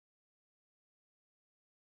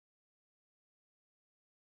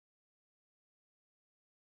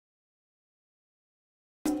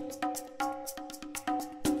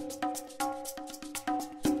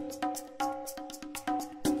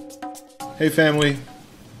Hey family,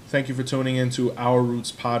 thank you for tuning in to Our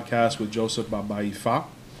Roots podcast with Joseph Babaifa.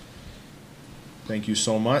 Thank you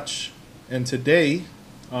so much. And today,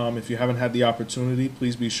 if you haven't had the opportunity,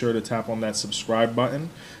 please be sure to tap on that subscribe button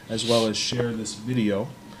as well as share this video.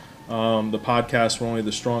 The podcast where only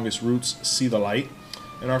the strongest roots see the light.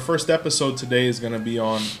 And our first episode today is going to be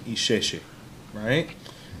on Isese, right?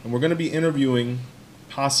 And we're going to be interviewing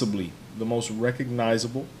possibly the most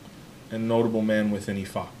recognizable and notable man within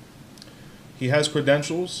Ifa. He has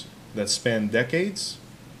credentials that span decades,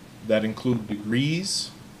 that include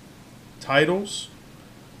degrees, titles,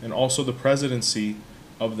 and also the presidency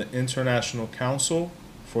of the International Council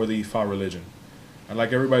for the Ifa Religion. I'd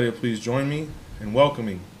like everybody to please join me in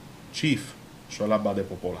welcoming Chief Solagbade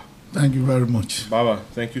Popoola. Thank you very much. Baba,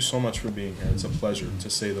 thank you so much for being here. It's a pleasure, to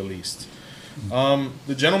say the least.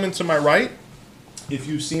 The gentleman to my right, if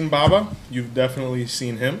you've seen Baba, you've definitely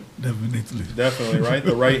seen him. Definitely. Definitely, right?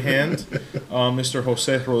 The right hand, Mr.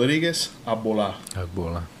 Jose Rodriguez Agboola.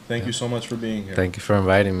 Agboola. Thank you so much for being here. Thank you for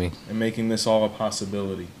inviting me. And making this all a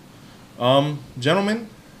possibility. Gentlemen,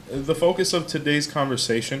 the focus of today's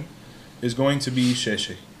conversation is going to be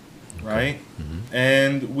Isese, right? Mm-hmm.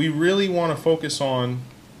 And we really want to focus on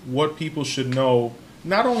what people should know,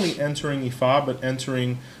 not only entering Ifa, but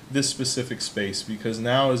entering this specific space, because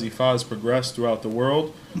now as Ifa has progressed throughout the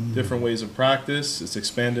world, different ways of practice, it's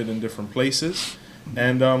expanded in different places.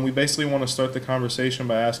 And we basically want to start the conversation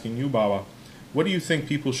by asking you, Baba, what do you think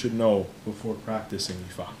people should know before practicing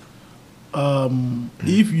Ifa?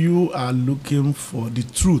 If you are looking for the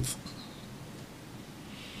truth,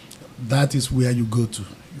 that is where you go to.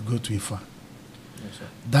 You go to Ifa. Yes, sir.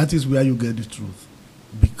 That is where you get the truth.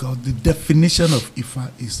 Because the definition of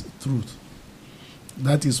Ifa is truth.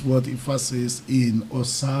 That is what Ifa says in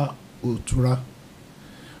Osa Otura,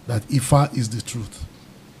 that Ifa is the truth.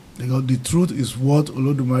 Because the truth is what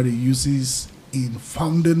Olodumare uses in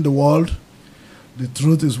founding the world. The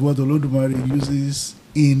truth is what Olodumare uses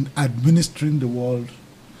in administering the world.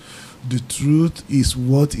 The truth is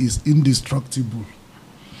what is indestructible.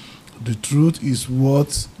 The truth is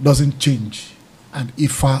what doesn't change. And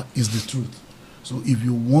Ifa is the truth. So if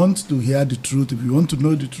you want to hear the truth, if you want to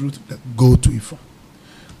know the truth, go to Ifa.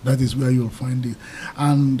 That is where you'll find it.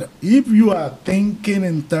 And if you are thinking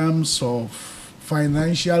in terms of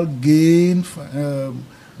financial gain,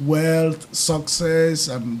 wealth, success,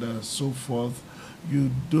 and so forth, you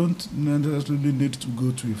don't necessarily need to go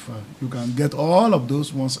to Ifa. You can get all of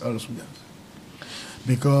those ones elsewhere.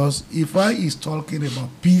 Because Ifa is talking about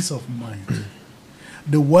peace of mind.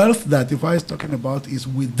 The wealth that Ifa is talking about is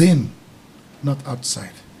within, not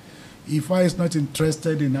outside. Ifa is not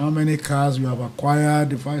interested in how many cars you have acquired.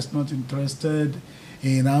 Ifa is not interested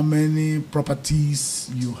in how many properties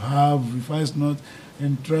you have. Ifa is not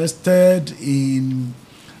interested in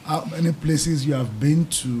how many places you have been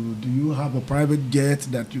to. Do you have a private jet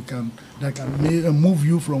that can move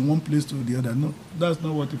you from one place to the other? No, that's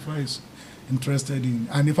not what Ifa is interested in.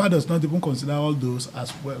 And Ifa does not even consider all those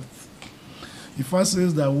as wealth. Ifa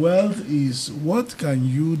says that wealth is what can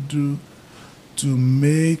you do to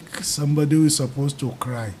make somebody who is supposed to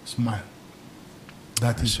cry smile.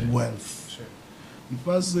 That is wealth. Sure.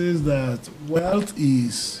 Ifa says that wealth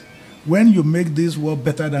is when you make this world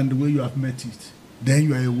better than the way you have met it, then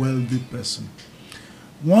you are a wealthy person.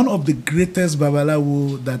 One of the greatest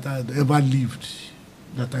Babalawo that had ever lived,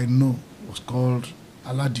 that I know, was called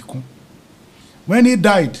Aladikun. When he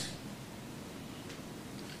died,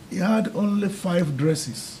 he had only 5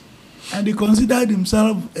 dresses. And he considered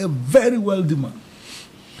himself a very wealthy man.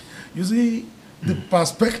 You see, the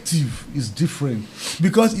perspective is different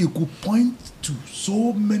because he could point to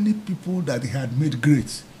so many people that he had made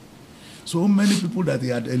great. So many people that he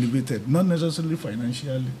had elevated, not necessarily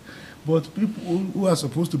financially, but people who are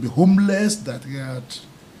supposed to be homeless that he had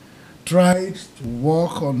tried to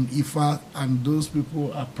work on Ifa, and those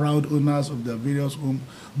people are proud owners of their various homes.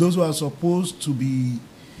 Those who are supposed to be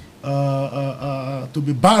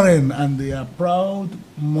barren and they are proud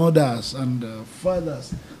mothers and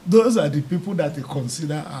fathers. Those are the people that he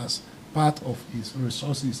consider as part of his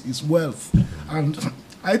resources, his wealth. And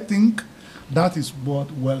I think that is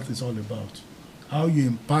what wealth is all about. How you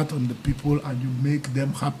impart on the people and you make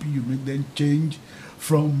them happy, you make them change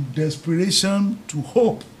from desperation to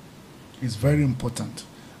hope is very important.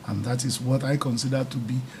 And that is what I consider to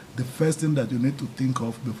be the first thing that you need to think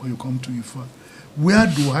of before you come to Ifa. Where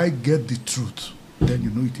do I get the truth? Then you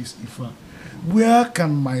know it is Ifa. Where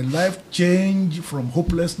can my life change from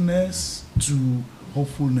hopelessness to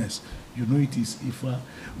hopefulness? You know it is Ifa.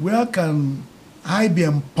 Where can I be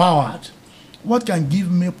empowered. What can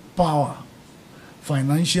give me power?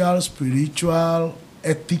 Financial, spiritual,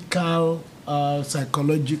 ethical,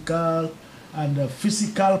 psychological, and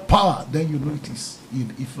physical power. Then you know it is in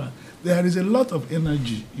Ifa. There is a lot of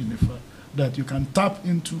energy in Ifa that you can tap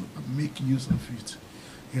into and make use of it.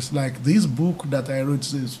 It's like this book that I wrote,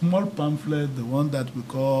 it's a small pamphlet, the one that we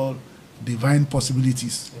call Divine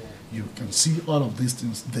Possibilities. You can see all of these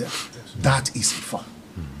things there. That is Ifa.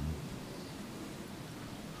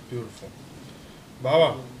 Beautiful.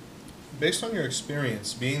 Baba, based on your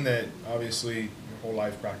experience, being that obviously your whole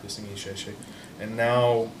life practicing Isese, and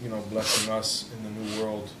now, blessing us in the New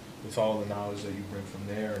World with all the knowledge that you bring from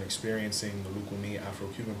there and experiencing the Lukumi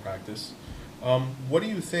Afro-Cuban practice, what do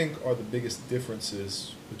you think are the biggest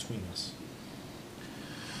differences between us?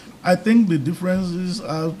 I think the differences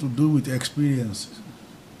have to do with experience,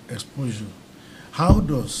 exposure. How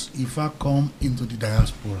does Ifa come into the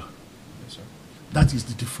diaspora? Yes, sir. That is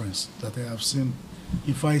the difference that I have seen.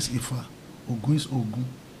 Ifa is Ifa, Ogun is Ogun,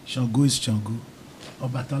 Shango is Shango,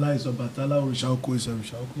 Obatala is Obatala, Orisa Oko is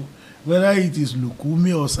Orisa Oko. Whether it is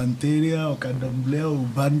Lukumi or Santeria or Kadomble or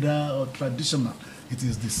Ubanda or traditional, it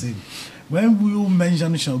is the same. When we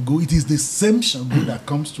mention Shango, it is the same Shango that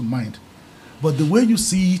comes to mind. But the way you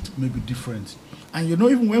see it may be different. And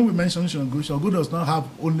even when we mention Shango, Shango does not have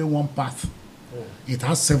only one path. Oh. It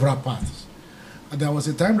has several paths. And there was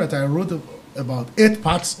a time that I wrote about 8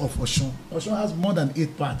 parts of Oshun. Oshun has more than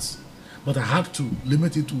 8 parts. But I had to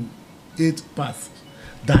limit it to 8 paths.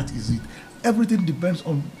 That is it. Everything depends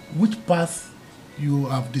on which path you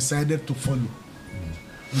have decided to follow.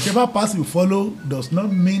 Whichever path you follow does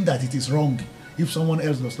not mean that it is wrong if someone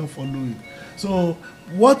else does not follow it. So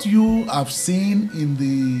what you have seen in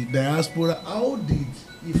the diaspora, how did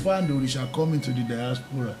Ifa and Orisha come into the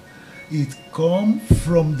diaspora? It comes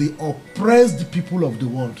from the oppressed people of the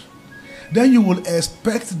world. Then you will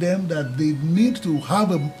expect them that they need to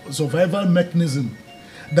have a survival mechanism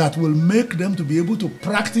that will make them to be able to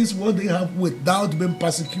practice what they have without being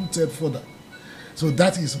persecuted further. So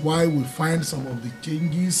that is why we find some of the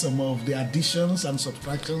changes, some of the additions and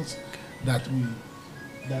subtractions that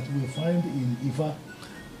we find in Ifa.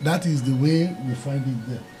 That is the way we find it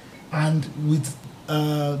there. And with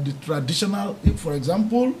the traditional, for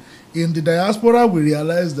example, in the diaspora, we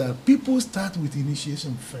realize that people start with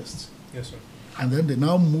initiation first. Yes, sir. And then they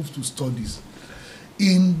now move to studies.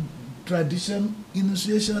 In tradition,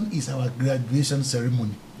 initiation is our graduation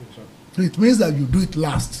ceremony. Yes, sir. So it means that you do it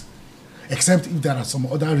last, except if there are some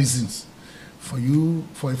other reasons for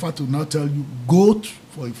Ifa to now tell you, go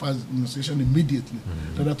for Ifa's initiation immediately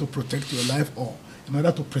in order to protect your life or in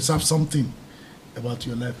order to preserve something about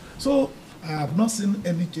your life. So I have not seen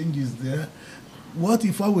any changes there. What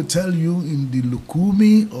Ifa will tell you in the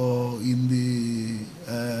Lukumi or in the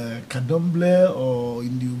Kadomble or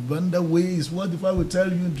in the Ubanda way is what Ifa will tell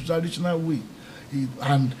you in the traditional way.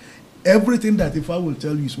 And everything that Ifa will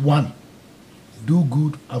tell you is one, do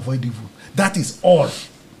good, avoid evil. That is all.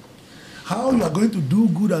 How you are going to do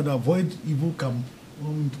good and avoid evil can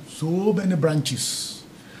so many branches,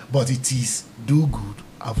 but it is do good,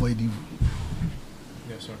 avoid evil.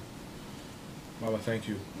 Yes, sir. Baba, thank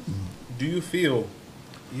you. Do you feel,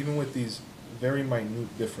 even with these very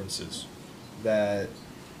minute differences, that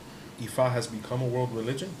Ifa has become a world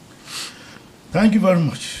religion? Thank you very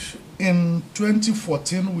much. In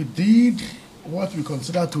 2014, we did what we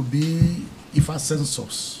consider to be Ifa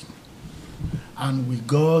census, and we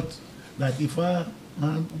got that Ifa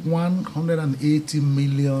had 180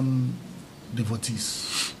 million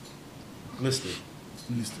devotees. Listed,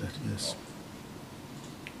 yes.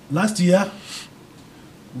 Last year,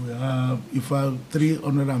 we have Ifa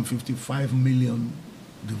 355 million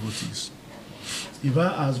devotees.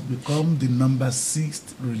 Ifa has become the number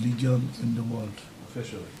 6th religion in the world.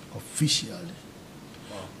 Officially.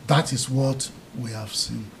 Wow. That is what we have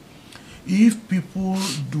seen. If people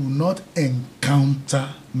do not encounter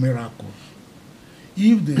miracle,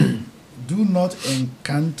 if they do not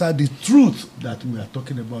encounter the truth that we are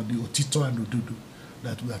talking about, the Otito and Odudu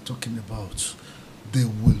that we are talking about, they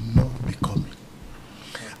will not be coming.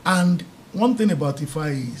 And one thing about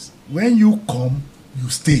Ifa is, when you come, you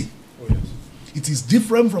stay. Oh, yes. It is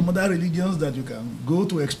different from other religions that you can go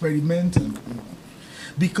to experiment.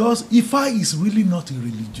 Because Ifa is really not a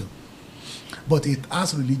religion, but it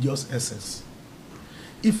has religious essence.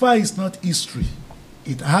 Ifa is not history.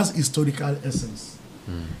 It has historical essence.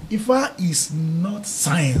 Ifa is not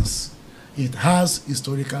science. It has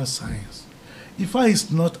historical science. Ifa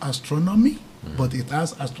is not astronomy, but it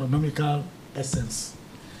has astronomical essence.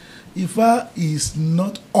 Ifa is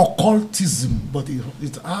not occultism, but it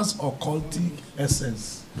has occultic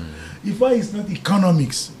essence. Ifa is not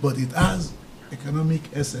economics, but it has economic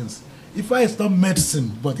essence. Ifa is not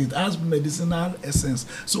medicine, but it has medicinal essence.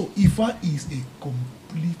 So Ifa is a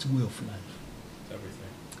complete way of life.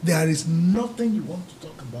 There is nothing you want to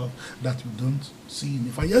talk about that you don't see in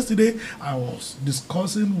Ifa. Yesterday, I was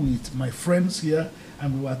discussing with my friends here,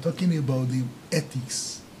 and we were talking about the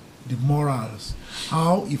ethics, the morals,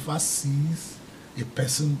 how Ifa sees a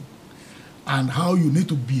person, and how you need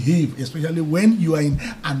to behave, especially when you are in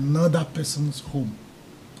another person's home.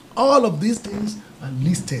 All of these things are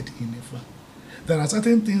listed in Ifa. There are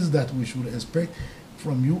certain things that we should expect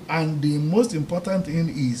from you, and the most important thing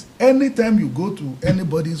is anytime you go to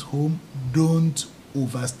anybody's home, don't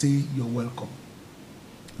overstay your welcome.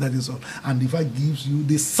 That is all. And Ifa gives you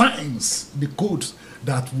the signs, the codes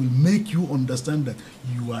that will make you understand that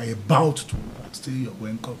you are about to overstay your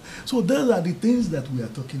welcome. So those are the things that we are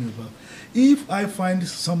talking about. If I find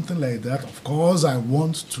something like that, of course I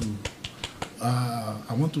want to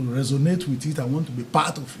resonate with it. I want to be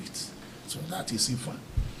part of it. So that is Ifa.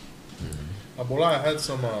 Agboola, I had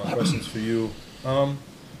some questions for you.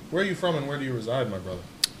 Where are you from and where do you reside, my brother?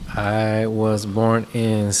 I was born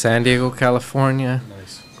in San Diego, California.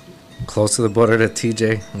 Nice. Close to the border to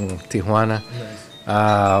TJ, Tijuana.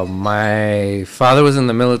 Nice. My father was in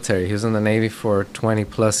the military. He was in the Navy for 20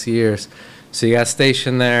 plus years. So he got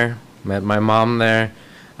stationed there, met my mom there.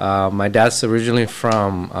 My dad's originally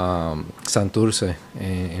from Santurce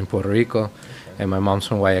in Puerto Rico. Okay. And my mom's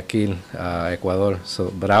from Guayaquil, Ecuador.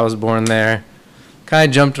 But I was born there. Kind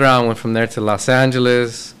of jumped around, went from there to Los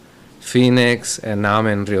Angeles, Phoenix, and now I'm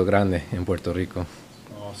in Rio Grande in Puerto Rico.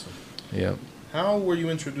 Awesome. Yep. How were you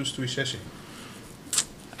introduced to Isese?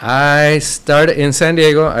 I started in San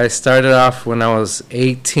Diego. I started off when I was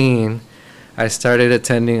 18. I started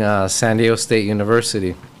attending San Diego State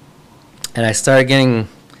University. And I started getting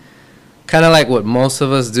kind of like what most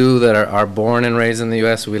of us do that are born and raised in the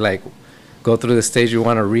U.S. We like go through the stage we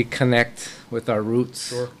want to reconnect with our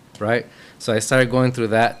roots, sure. Right? So I started going through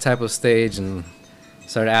that type of stage and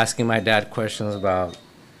started asking my dad questions about,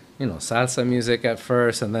 salsa music at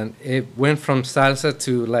first, and then it went from salsa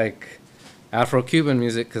to like Afro-Cuban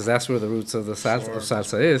music because that's where the roots of the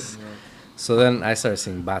salsa is. Yeah. So then I started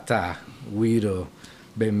singing bata, guiro,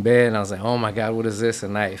 bembe, and I was like, oh my God, what is this?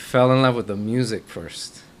 And I fell in love with the music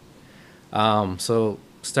first. So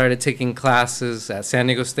started taking classes at San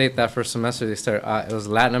Diego State that first semester. They started. It was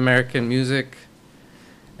Latin American music,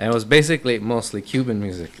 and it was basically mostly Cuban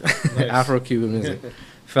music, nice. Afro-Cuban music.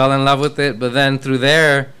 Fell in love with it, but then through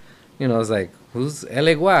there, it was like, who's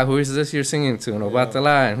Elegua? Who is this you're singing to? And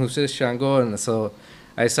Obatala, and who's this Shango? And so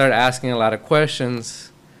I started asking a lot of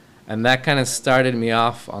questions, and that kind of started me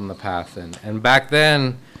off on the path. And back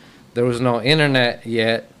then, there was no internet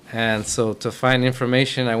yet. And so to find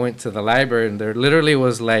information, I went to the library, and there literally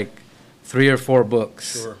was like 3 or 4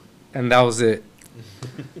 books. Sure. And that was it.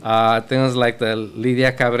 I think it was like the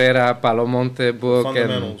Lidia Cabrera, Palomonte book.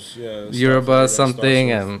 Fundamentals, and Yoruba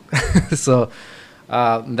something. And so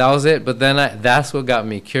that was it. But then that's what got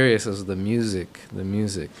me curious was the music.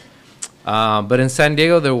 But in San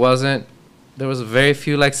Diego, there was very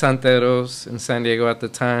few like santeros in San Diego at the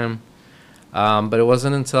time. But it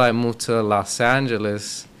wasn't until I moved to Los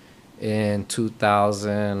Angeles in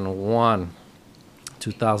 2001,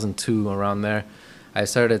 2002, around there, I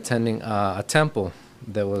started attending a temple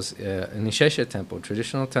that was an Isese temple,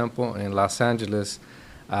 traditional temple in Los Angeles,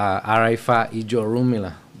 Araifa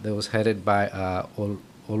Ijorumila, that was headed by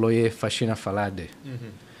Oloye Fashina Falade.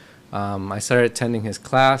 Mm-hmm. I started attending his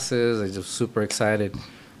classes. I was just super excited.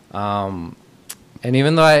 And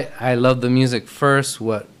even though I loved the music first,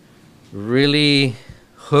 what really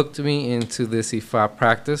hooked me into this Ifa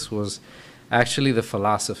practice was actually the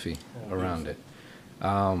philosophy around it.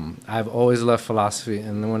 I've always loved philosophy,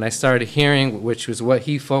 and then when I started hearing, which was what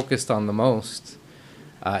he focused on the most,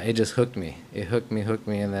 it just hooked me. It hooked me,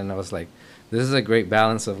 and then I was like, this is a great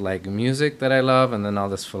balance of like music that I love and then all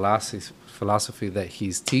this philosophy that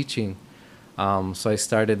he's teaching. So I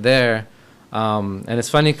started there. And it's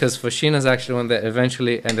funny because Fashina's actually one that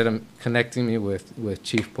eventually ended up connecting me with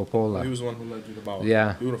Chief Popoola. He was the one who led you to Babalawo.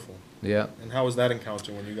 Yeah. Beautiful. Yeah. And how was that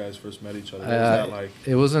encounter when you guys first met each other? What was that like?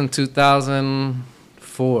 It was in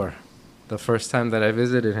 2004, the first time that I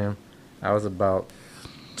visited him. I was about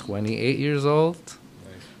 28 years old, nice.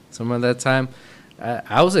 Somewhere at that time.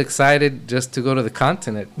 I was excited just to go to the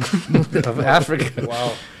continent of Africa.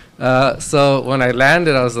 Wow. So when I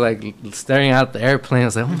landed, I was like staring out the airplane. I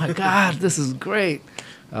was like, oh my God, this is great.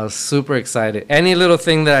 I was super excited. Any little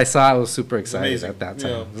thing that I saw, I was super excited amazing. at that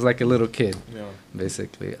time. Yeah. It was like a little kid, Yeah.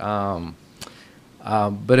 basically.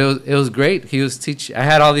 But it was great. He was teaching. I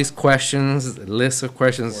had all these questions, lists of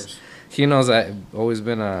questions. Of course. He knows I've always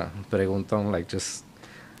been a preguntón, like just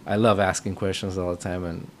I love asking questions all the time.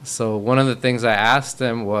 And so one of the things I asked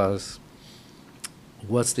him was,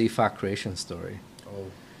 "What's the Ifa creation story?" Oh,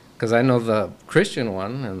 Because I know the Christian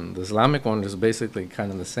one and the Islamic one is basically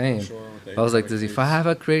kind of the same. sure. I was like, does Ifa have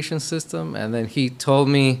a creation system? And then he told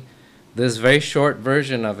me this very short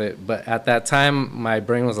version of it, but at that time my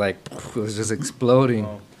brain was like, it was just exploding.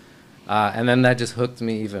 Oh. And then that just hooked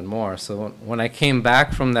me even more. So when I came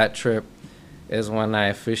back from that trip is when I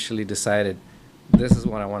officially decided this is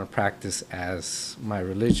what I want to practice as my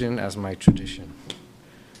religion, as my tradition.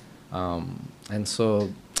 And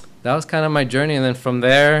so that was kind of my journey. And then from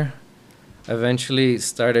there, eventually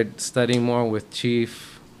started studying more with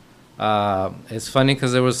Chief. It's funny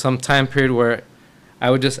because there was some time period where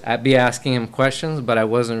I would just be asking him questions, but I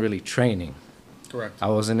wasn't really training. Correct. I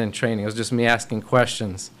wasn't in training. It was just me asking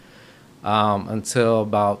questions until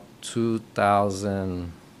about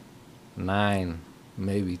 2009,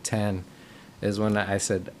 maybe 10, is when I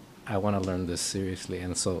said, I want to learn this seriously.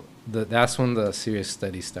 And so that's when the serious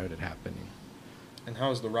study started happening. And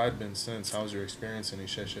how's the ride been since? How's your experience in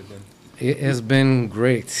Isese been? It has been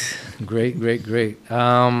great. Great.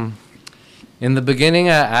 In the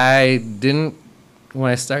beginning, I didn't,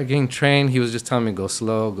 when I started getting trained, he was just telling me, go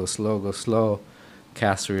slow.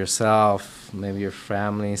 Cast for yourself, maybe your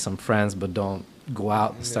family, some friends, but don't go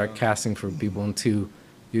out and start casting for people until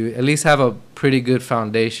you at least have a pretty good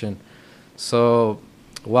foundation. So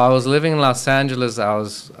while I was living in Los Angeles, I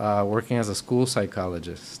was working as a school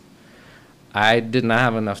psychologist. I did not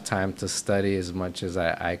have enough time to study as much as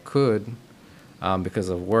I could because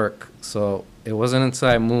of work. So it wasn't until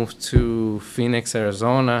I moved to Phoenix,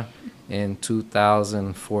 Arizona in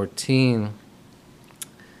 2014,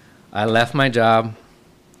 I left my job,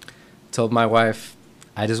 told my wife,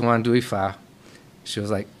 I just want to do Ifa. She was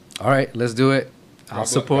like, all right, let's do it. I'll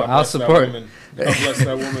support. God bless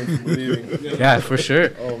that woman for believing. Yeah, for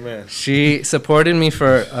sure. Oh, man. She supported me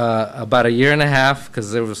for about a year and a half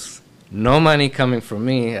because there was no money coming from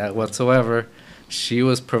me whatsoever. She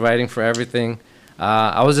was providing for everything.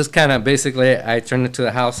 I was just kind of basically, I turned into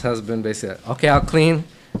the house husband, basically. Okay, I'll clean,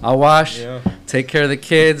 I'll wash, take care of the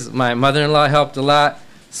kids. My mother-in-law helped a lot,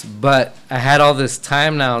 but I had all this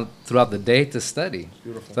time now throughout the day to study.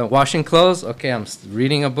 Beautiful. So washing clothes, okay, I'm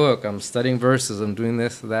reading a book, I'm studying verses, I'm doing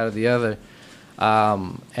this, that, or the other.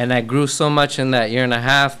 And I grew so much in that year and a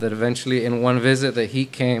half that eventually in one visit that he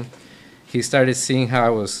came, he started seeing how I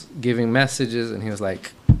was giving messages, and he was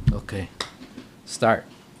like, okay, start.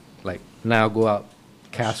 Like, now go out,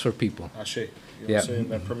 cast for people. Ashe. You know what I'm saying?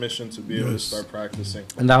 That permission to be able to start practicing.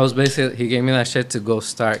 And that was basically, he gave me that shit to go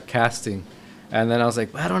start casting. And then I was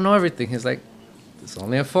like, I don't know everything. He's like, it's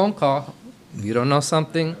only a phone call. If you don't know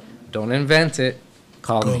something, don't invent it.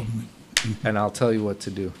 Call me, and I'll tell you what to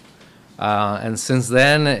do. And since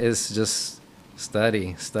then, it's just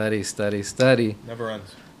study. Never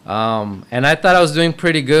ends. And I thought I was doing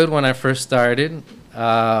pretty good when I first started.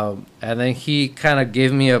 And then he kind of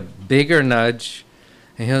gave me a bigger nudge.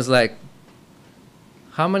 And he was like,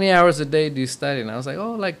 how many hours a day do you study? And I was like,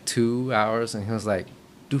 oh, like 2 hours. And he was like,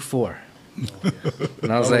 do 4. Oh, yeah.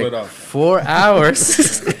 And I was like, 4 hours?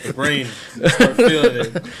 The brain, start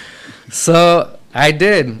feeling it. So I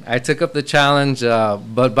did. I took up the challenge.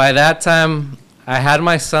 But by that time, I had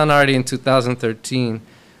my son already in 2013.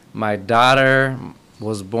 My daughter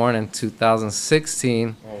was born in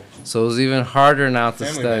 2016. Oh. So it was even harder now to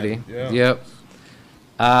study. Yep.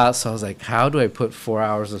 So I was like, how do I put 4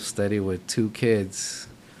 hours of study with 2 kids?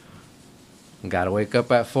 Got to wake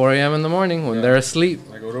up at 4 a.m. in the morning when they're asleep.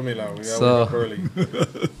 Like Orumila, we got to wake up early.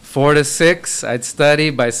 4 to 6, I'd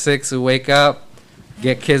study. By 6, I'd wake up,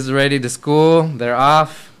 get kids ready to school. They're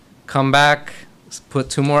off, come back,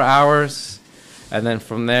 put 2 more hours. And then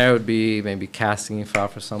from there, it would be maybe casting Ifa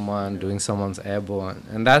for someone, doing someone's ebo.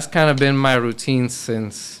 And that's kind of been my routine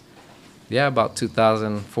since, about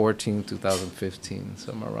 2014, 2015,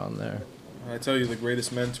 somewhere around there. I tell you, the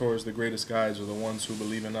greatest mentors, the greatest guides are the ones who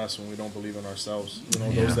believe in us when we don't believe in ourselves. You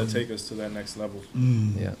know, those that take us to that next level.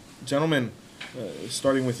 Yeah. Gentlemen,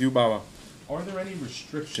 starting with you, Baba, are there any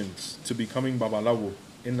restrictions to becoming Babalawo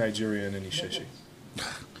in Nigeria and in Isese?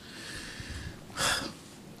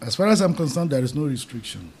 As far as I'm concerned, there is no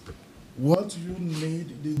restriction. What you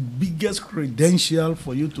need, the biggest credential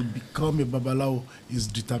for you to become a Babalawo is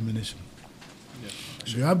determination.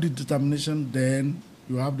 If you have the determination, then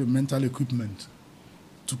you have the mental equipment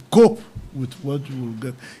to cope with what you will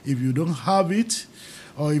get. If you don't have it,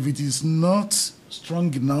 or if it is not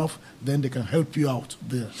strong enough, then they can help you out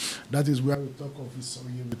there. That is where we talk of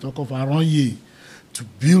Isoye, we talk of Aronye, to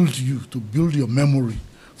build you, to build your memory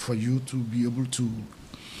for you to be able to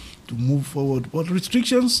move forward. But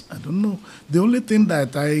restrictions, I don't know. The only thing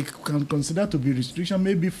that I can consider to be restriction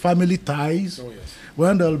may be family ties. Oh, yes.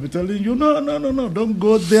 When they'll be telling you, no, don't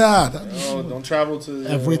go there. No, don't travel to...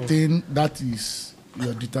 Everything, that is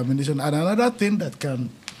your determination. And another thing that can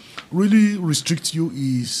really restrict you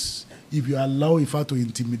is if you allow Ifa to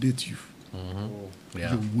intimidate you.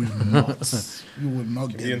 Yeah. You will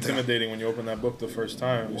not It can get be intimidating when you open that book the first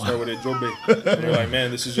time. You start with a Jobe. And you're like,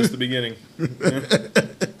 man, this is just the beginning.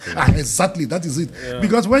 Exactly, that is it. Yeah.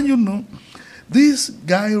 Because when you know, this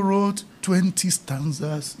guy wrote 20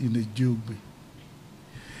 stanzas in a Jobe.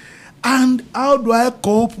 And how do I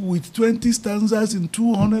cope with 20 stanzas in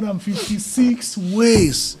 256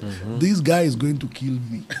 ways? This guy is going to kill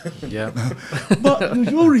me. Yeah. But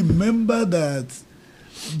you remember that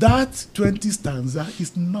 20 stanza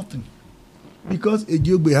is nothing. Because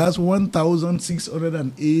Ejogbe has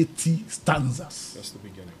 1,680 stanzas. That's the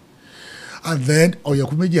beginning. And then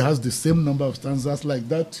Oyakumeji has the same number of stanzas like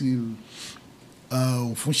that till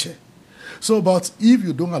Ofunshe. So, but if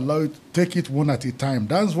you don't allow it, take it one at a time.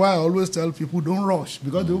 That's why I always tell people don't rush.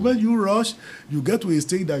 Because the moment you rush, you get to a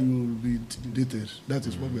state that you will be intimidated. That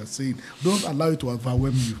is what we are saying. Don't allow it to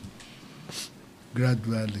overwhelm you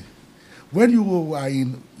gradually. When you are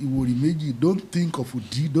in Iworimeji, don't think of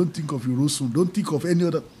Udi, don't think of Irosun, don't think of any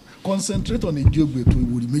other. Concentrate on Ejogbe to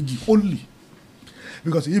Iworimeji only.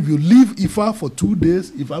 Because if you leave Ifa for 2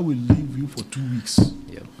 days, Ifa will leave you for 2 weeks.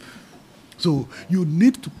 Yep. So you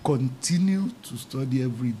need to continue to study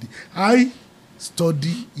every day. I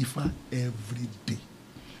study Ifa every day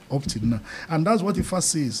up till now. And that's what Ifa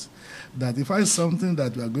says, that Ifa is something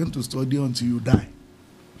that we are going to study until you die.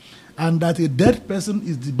 And that a dead person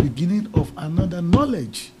is the beginning of another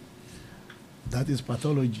knowledge. That is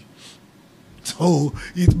pathology. So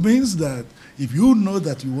it means that if you know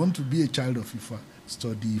that you want to be a child of Ifa,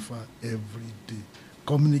 study Ifa every day.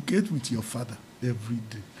 Communicate with your father every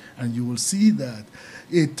day. And you will see that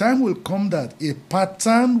a time will come that a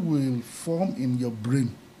pattern will form in your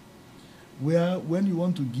brain where when you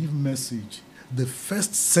want to give message, the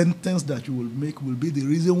first sentence that you will make will be the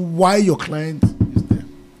reason why your client is there.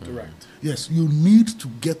 Correct. Yes, you need to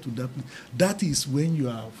get to that place. That is when you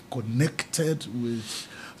have connected with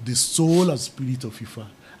the soul and spirit of Ifa.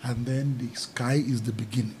 And then the sky is the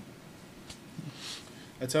beginning.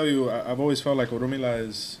 I tell you, I've always felt like Oromila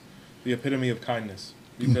is the epitome of kindness.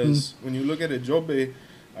 Because when you look at it, Jobe,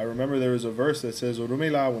 I remember there was a verse that says,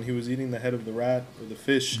 Oromila, when he was eating the head of the rat or the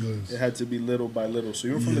fish, it had to be little by little. So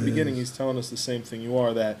even from the beginning, he's telling us the same thing you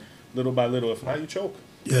are, that little by little, if not, you choke.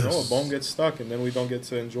 Yes. You know, a bone gets stuck, and then we don't get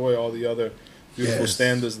to enjoy all the other beautiful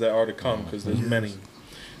standards that are to come, because there's many.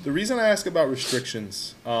 The reason I ask about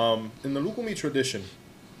restrictions, in the Lukumi tradition,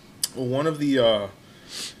 one of the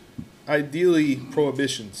ideally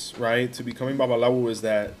prohibitions, right, to becoming Babalawo is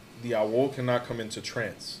that the awo cannot come into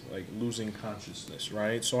trance, like losing consciousness,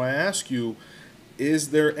 right? So I ask you,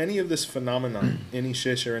 is there any of this phenomenon in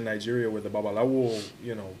Isese or in Nigeria where the Babalawo,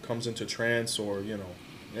 comes into trance, or,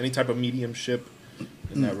 any type of mediumship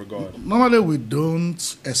in that regard? Normally, we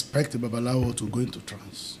don't expect the Babalawo to go into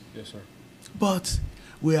trance. Yes, sir. But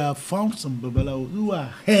we have found some Babalawo who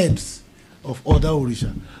are heads of other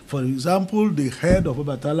Orisha. For example, the head of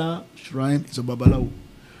Obatala Shrine is a Babalawo.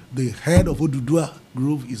 The head of Odudua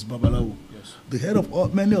Grove is Babalawo. Yes. The head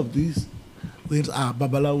of many of these things are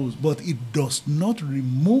Babalawos. But it does not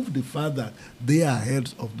remove the fact that they are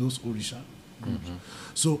heads of those Orisha groups.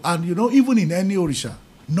 So, and even in any Orisha,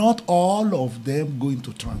 not all of them go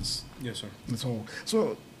into trance. Yes, sir.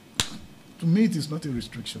 So to me, it is not a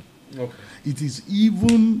restriction. Okay. It is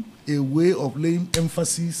even a way of laying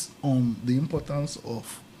emphasis on the importance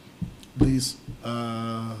of this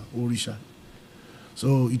Orisha.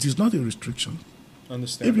 So it is not a restriction.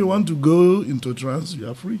 Understand. If you want to go into trance, you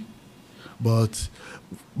are free. But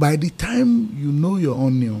by the time you know your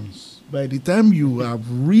onions, by the time you have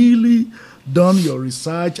really done your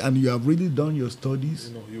research and you have really done your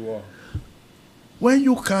studies, you are. When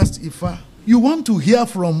you cast Ifa, you want to hear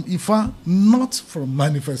from Ifa, not from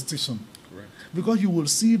manifestation. Correct. Because you will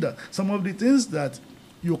see that some of the things that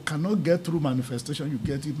you cannot get through manifestation, you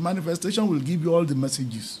get it. Manifestation will give you all the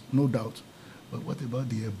messages, no doubt. But what about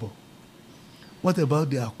the Ebo? What about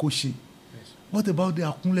the Akoshi? Yes. What about the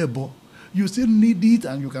Akunlebo? You still need it,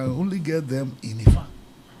 and you can only get them in Ifa.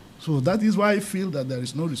 So that is why I feel that there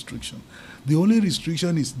is no restriction. The only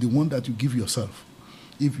restriction is the one that you give yourself.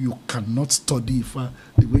 if you cannot study Ifa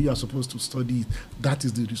the way you are supposed to study it, that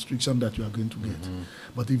is the restriction that you are going to get.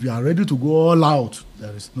 But if you are ready to go all out,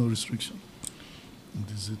 there is no restriction.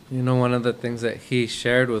 This is it. You know, one of the things that he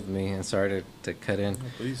shared with me, and sorry to cut in,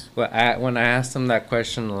 Please. when I asked him that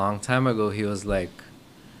question a long time ago, he was like,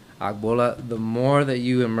 Agboola, the more that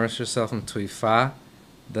you immerse yourself into Ifa,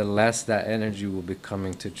 the less that energy will be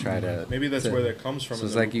coming to try to... Maybe that's where that comes from. So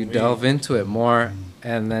it's like you delve into it more,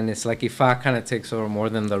 and then it's like Ifa kind of takes over more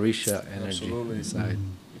than the Risha energy inside.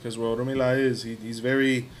 Because where Orumila is,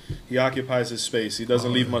 he occupies his space. He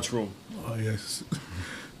doesn't leave much room. Oh, yes.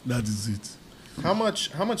 That is it. How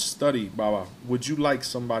much study, Baba, would you like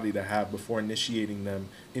somebody to have before initiating them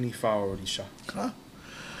in Ifa or Orisha?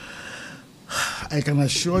 I can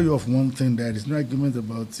assure you of one thing, there is no argument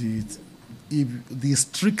about it. If the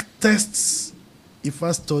strictest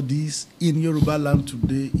Ifa studies in Yoruba land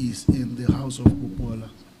today is in the house of Popoola.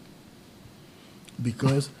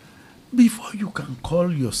 Because before you can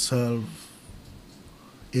call yourself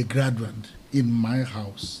a graduate in my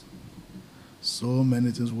house, so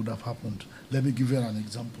many things would have happened. Let me give you an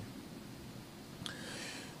example.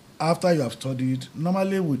 After you have studied,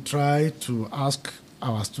 normally we try to ask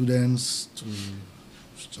our students to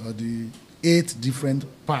study 8 different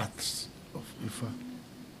paths of Ifa.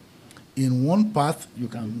 In one path, you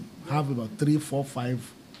can have about 3, 4,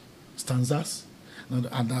 5 stanzas, and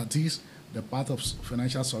that is the path of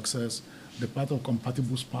financial success, the path of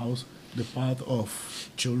compatible spouse, the path of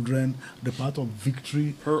children, the path of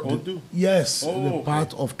victory. Per Odu? Yes, Oh, the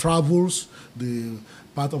path of travels, the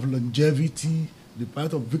path of longevity, the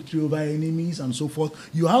path of victory over enemies, and so forth.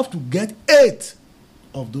 You have to get 8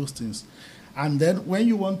 of those things. And then when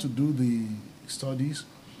you want to do the studies,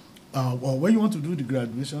 or when you want to do the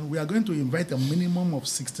graduation, we are going to invite a minimum of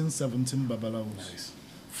 16, 17 Babalawos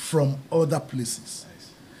from other places.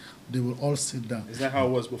 They will all sit down. Is that how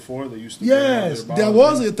it was before? They used to. Yes, there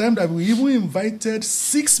was a time that we even invited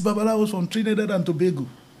 6 Babalawos from Trinidad and Tobago.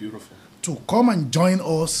 Beautiful. To come and join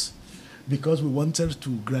us because we wanted to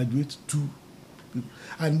graduate 2 people.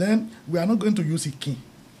 And then we are not going to use Ikin.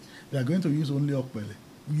 We are going to use only Okpele.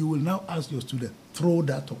 You will now ask your student, throw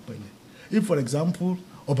that Okpele. If, for example,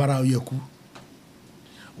 Obara Oyeku,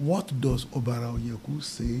 what does Obara Oyeku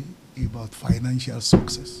say about financial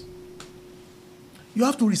success? You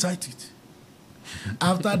have to recite it.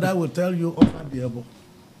 After that, we'll tell you, offer the elbow.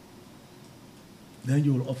 Then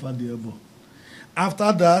you will offer the elbow. After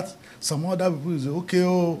that, some other people will say,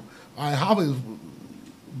 okay, I have a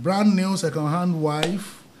brand new second-hand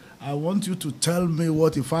wife. I want you to tell me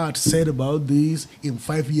what if I had said about this in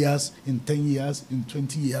 5 years, in 10 years, in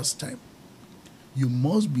 20 years' time. You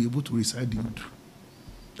must be able to recite the Udu.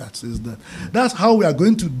 That says that. That's how we are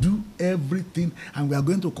going to do everything, and we are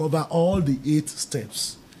going to cover all the 8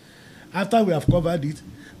 steps. After we have covered it,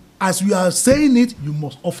 as we are saying it, you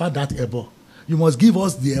must offer that ebo. You must give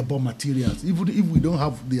us the ebo materials. Even if we don't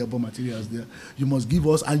have the ebo materials there, you must give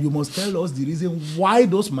us, and you must tell us the reason why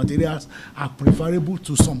those materials are preferable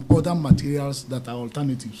to some other materials that are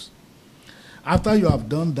alternatives. After you have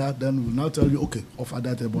done that, then we will now tell you, okay, offer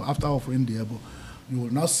that ebo. After offering the ebo, you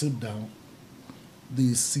will now sit down.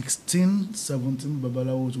 The 16, 17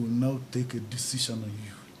 Babalawos will now take a decision on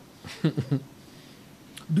you.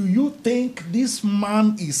 Do you think this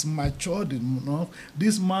man is matured enough?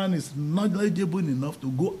 This man is knowledgeable enough to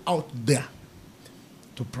go out there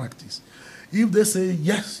to practice? If they say,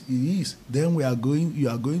 yes, he is, then you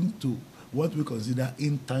are going to what we consider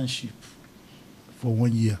internship for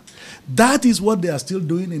 1 year. That is what they are still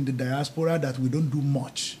doing in the diaspora that we don't do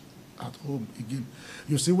much at home again.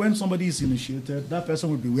 You see, when somebody is initiated, that person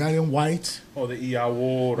will be wearing white. Oh, the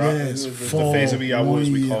Iyawo, yes, the phase of Iyawo, as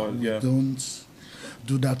we call it. Yeah. Don't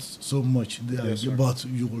do that so much there, yes, but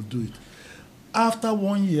you will do it. After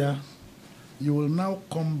 1 year, you will now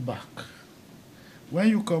come back. When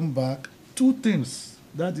you come back, 2 things.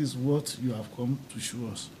 That is what you have come to show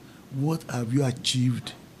us. What have you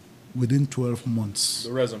achieved within 12 months?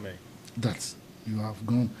 The resume. That you have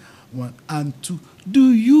gone. 1 and 2.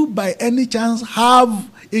 Do you by any chance have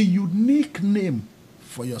a unique name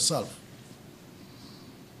for yourself?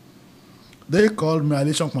 They called me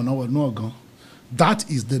Alishon Kwanawa Nogon. That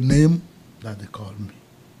is the name that they called me.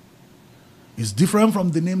 It's different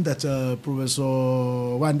from the name that Professor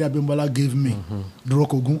Wande Abimbola gave me,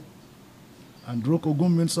 Drokogun. And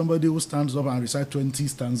Drokogun means somebody who stands up and recites 20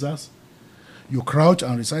 stanzas. You crouch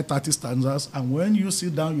and recite 30 stanzas, and when you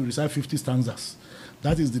sit down, you recite 50 stanzas.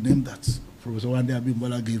 That is the name that Professor Wande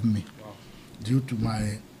Abimbola gave me due to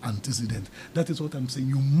my antecedent. That is what I'm saying.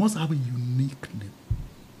 You must have a unique name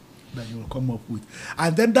that you will come up with.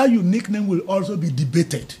 And then that unique name will also be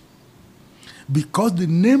debated. Because the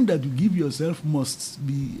name that you give yourself must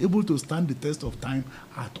be able to stand the test of time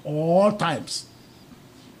at all times.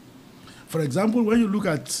 For example, when you look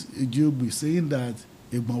at Job saying that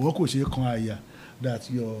that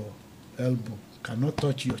your elbow cannot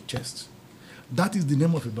touch your chest, that is the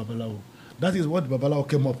name of a Babalawo. That is what Babalawo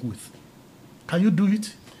came up with. Can you do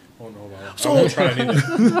it? Oh no, I won't try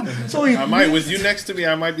anything. So I might, with you next to me,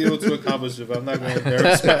 I might be able to accomplish it, but I'm not going to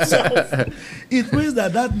embarrass myself. It means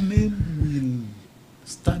that name will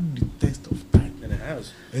stand the test of time. And it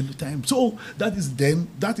has. Any time. So that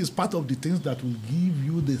is part of the things that will give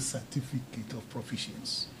you the certificate of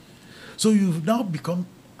proficiency. So you've now become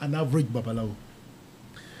an average Babalawo.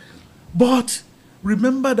 But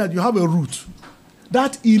remember that you have a root.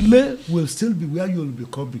 That Ile will still be where you will be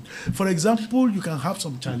coming. For example, you can have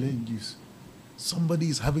some challenges. Somebody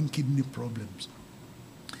is having kidney problems.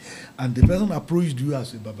 And the person approached you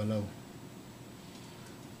as a Babalawo.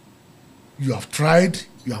 You have tried,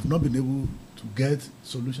 you have not been able to get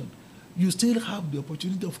solution. You still have the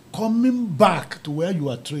opportunity of coming back to where you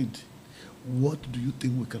are trained. What do you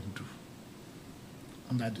think we can do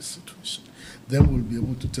under this situation? Then we'll be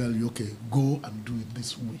able to tell you, okay, go and do it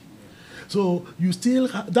this way. So you still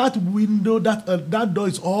have that window, that door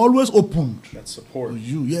is always opened. That support. For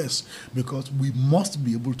you, yes, because we must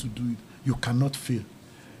be able to do it. You cannot fail.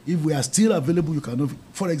 If we are still available, you cannot.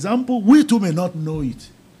 For example, we too may not know it.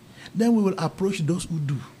 Then we will approach those who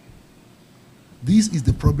do. This is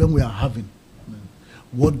the problem we are having.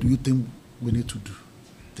 What do you think we need to do?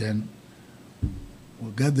 Then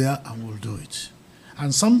we'll get there and we'll do it.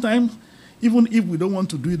 And sometimes, even if we don't want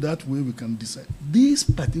to do it that way, we can decide. This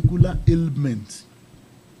particular ailment,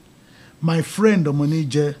 my friend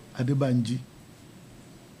Omonije Adebanji,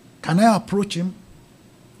 can I approach him?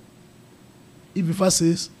 If Ifa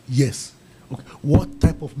says yes, okay, what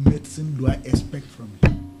type of medicine do I expect from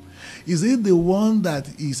him? Is it the one that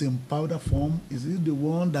is in powder form? Is it the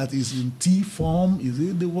one that is in tea form? Is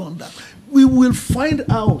it the one that... We will find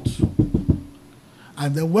out.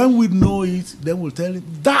 And then when we know it, then we'll tell him,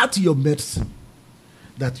 that's your medicine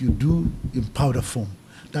that you do in powder form.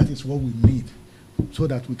 That is what we need so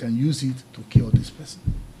that we can use it to cure this person.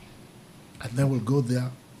 And then we'll go there,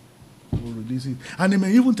 we'll release it. And he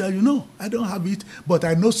may even tell you, no, I don't have it, but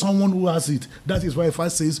I know someone who has it. That is why if I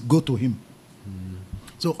says, go to him.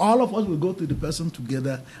 So all of us will go to the person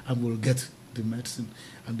together and we'll get the medicine.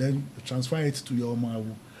 And then you transfer it to your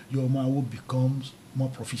Omawu. Your Omawu becomes more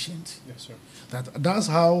proficient. Yes, sir. That's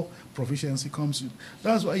how proficiency comes in.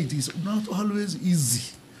 That's why it is not always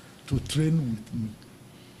easy to train with me.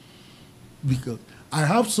 Because I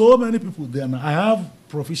have so many people there now. I have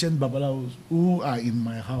proficient Babalawos who are in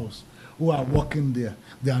my house, who are working there.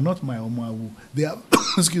 They are not my Omawu. They are,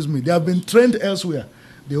 excuse me, they have been trained elsewhere.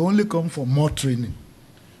 They only come for more training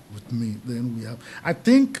with me. Then we have, I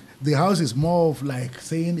think the house is more of like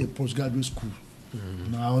saying a postgraduate school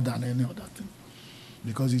now than any other thing.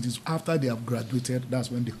 Because it is after they have graduated,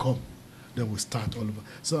 that's when they come. They will start all over.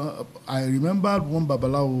 So I remember one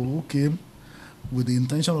Babalawo who came with the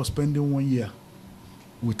intention of spending 1 year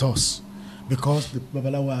with us because the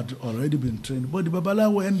Babalawo had already been trained. But the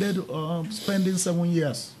Babalawo ended spending 7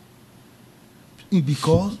 years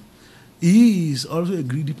because he is also a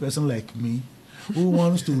greedy person like me who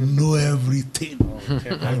wants to know everything.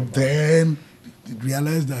 And then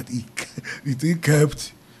realized that it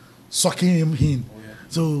kept sucking him in.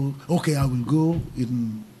 So, okay, I will go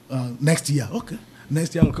in next year. Okay,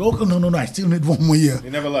 next year. Okay, no, I still need 1 more year. He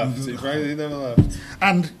never left. See, right? He never left.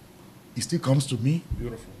 And he still comes to me.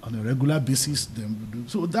 Beautiful. On a regular basis. Then we do.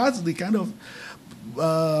 So that's the kind of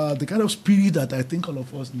spirit that I think all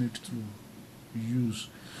of us need to use.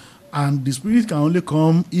 And the spirit can only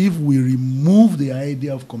come if we remove the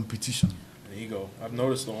idea of competition. An ego. I've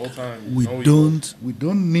noticed the whole time. We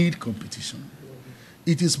don't need competition.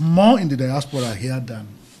 It is more in the diaspora here than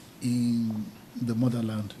in the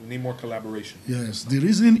motherland. We need more collaboration. Yes. The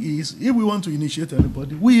reason is, if we want to initiate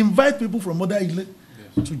anybody, we invite people from other Ile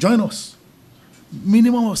to join us.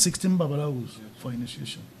 Minimum of 16 Babalawos for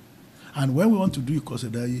initiation. And when we want to do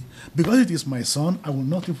Ikosedaye, because it is my son, I will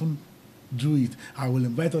not even do it. I will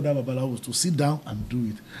invite other Babalawos to sit down and do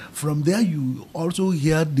it. From there, you also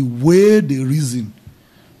hear the way they reason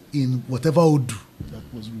in whatever Odu that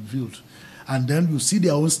was revealed. And then you see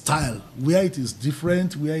their own style, where it is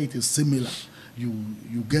different, where it is similar.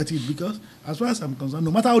 You get it, because as far as I'm concerned,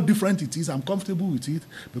 no matter how different it is, I'm comfortable with it,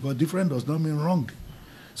 because different does not mean wrong.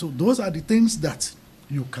 So those are the things that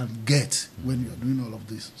you can get when you're doing all of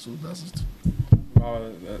this. So that's it.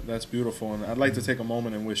 Oh, that's beautiful. And I'd like to take a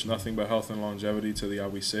moment and wish nothing but health and longevity to the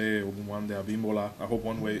Isese, Agboola. I hope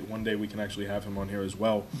one day we can actually have him on here as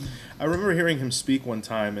well. I remember hearing him speak one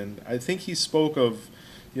time, and I think he spoke of,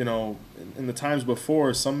 you know, in the times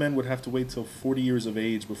before, some men would have to wait till 40 years of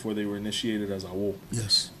age before they were initiated as awo.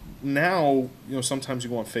 Yes. Now, you know, sometimes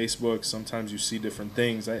you go on Facebook, sometimes you see different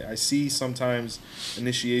things. I see sometimes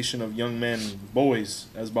initiation of young men, boys,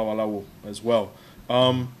 as Babalawo as well.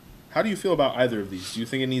 How do you feel about either of these? Do you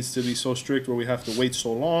think it needs to be so strict where we have to wait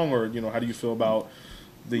so long, or, you know, how do you feel about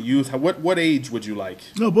the youth? What age would you like?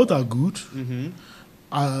 No, both are good.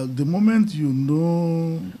 Mm-hmm. The moment you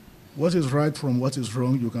know what is right from what is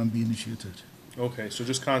wrong, you can be initiated. Okay, so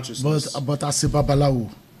just consciousness. But as a Babalawo,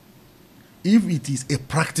 if it is a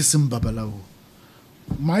practicing Babalawo,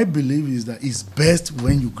 my belief is that it's best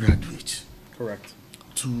when you graduate. Correct.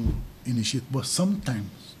 To initiate. But sometimes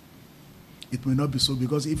it may not be so,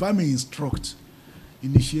 because if I may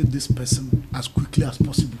initiate this person as quickly as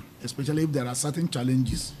possible, especially if there are certain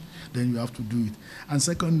challenges, then you have to do it. And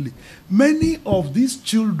secondly, many of these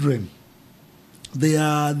children, they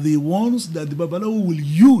are the ones that the Babalawo will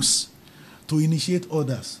use to initiate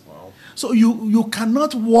others. Wow. So you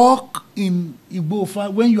cannot walk in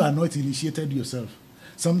Igbofa when you are not initiated yourself.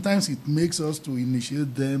 Sometimes it makes us to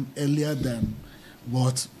initiate them earlier than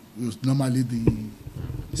what is normally the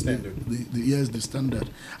standard. The standard.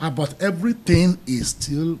 But everything is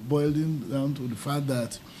still boiling down to the fact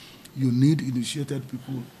that you need initiated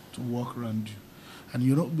people to walk around you. And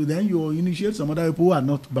you know, then you initiate some other people who are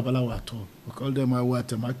not Babalawo at all. We call them Awa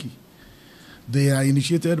Temaki. They are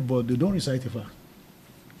initiated, but they don't recite Ifa.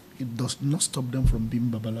 It does not stop them from being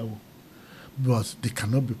Babalawo. But they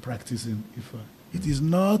cannot be practicing Ifa. It is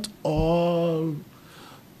not all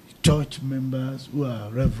church members who are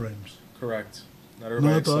reverends. Correct. Not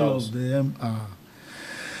everybody excels. All of them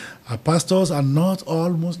are pastors, and not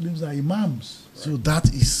all Muslims are imams. Right. So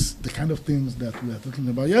that is the kind of things that we are talking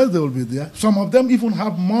about. Yes, they will be there. Some of them even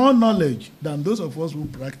have more knowledge than those of us who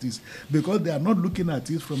practice, because they are not looking at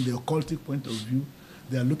it from the occultic point of view.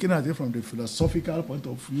 They are looking at it from the philosophical point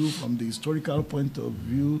of view, from the historical point of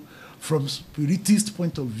view, from spiritist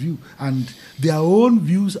point of view. And their own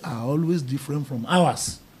views are always different from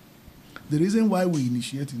ours. The reason why we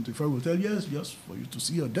initiate into Ifa, we'll tell you, yes, just for you to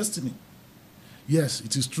see your destiny. Yes,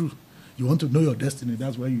 it is true. You want to know your destiny,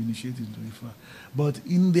 that's why you initiate into Ifa. But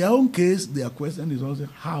in their own case, their question is also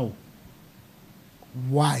how?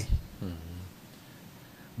 Why? Mm-hmm.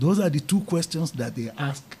 Those are the two questions that they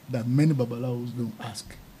ask that many Babalawos don't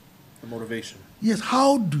ask. The motivation. Yes,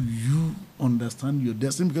 how do you understand your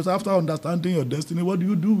destiny? Because after understanding your destiny, what do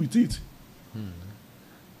you do with it? Mm-hmm.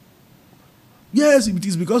 Yes, it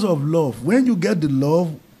is because of love. When you get the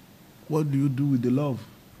love, what do you do with the love?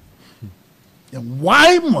 And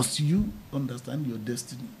why must you understand your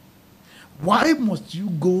destiny? Why must you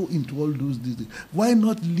go into all those things? Why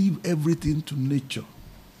not leave everything to nature,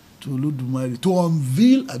 to Olodumare, to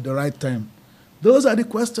unveil at the right time? Those are the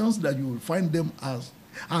questions that you will find them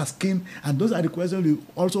asking, and those are the questions you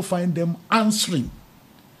also find them answering.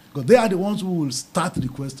 Because they are the ones who will start the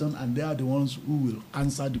question, and they are the ones who will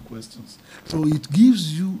answer the questions. So it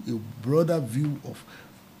gives you a broader view of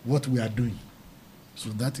what we are doing. So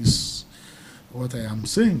that is what I am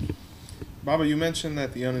saying. Baba, you mentioned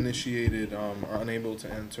that the uninitiated are unable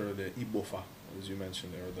to enter the Ibofa, as you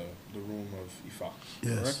mentioned, or the room of Ifa.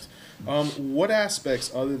 Yes. Correct? What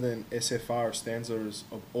aspects other than Esefa or stanzas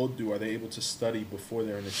of Odu are they able to study before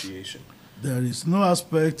their initiation? There is no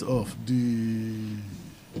aspect of the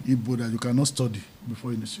Igbo that you cannot study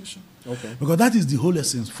before initiation. Okay. Because that is the whole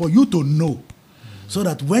essence, for you to know, so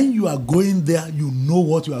that when you are going there, you know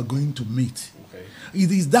what you are going to meet. Okay. It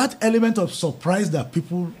is that element of surprise that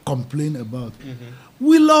people complain about. Mm-hmm.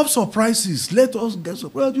 We love surprises. Let us get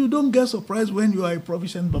surprised. You don't get surprised when you are a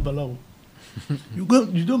proficient Babalawo. You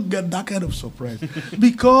don't get that kind of surprise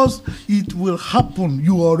because it will happen.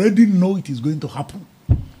 You already know it is going to happen.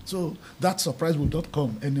 So that surprise will not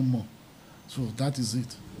come anymore. So that is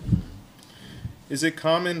it. Is it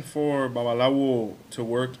common for Babalawo to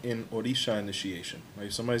work in Orisha initiation? Like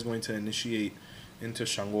if somebody's going to initiate into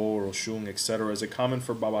Shango or Oshun, etc., is it common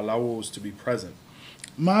for Babalawos to be present?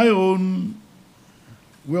 My own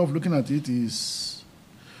way of looking at it is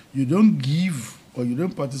you don't give or you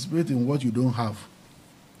don't participate in what you don't have.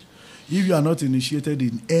 If you are not initiated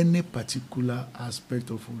in any particular aspect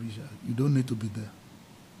of Orisha, you don't need to be there.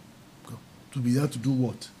 To be there to do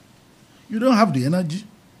what? You don't have the energy.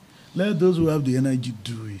 Let those who have the energy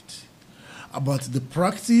do it. But the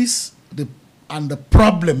practice and the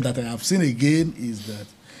problem that I have seen again is that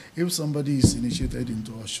if somebody is initiated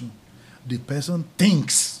into Oshun, the person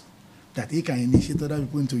thinks that he can initiate other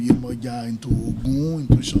people into Yemoja, into Ogun,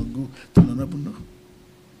 into Shango, to Nanabu. No.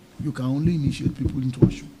 You can only initiate people into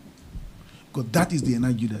Oshun. Because that is the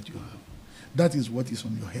energy that you have. That is what is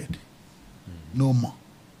on your head. No more.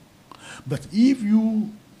 But if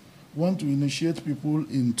you want to initiate people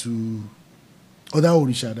into other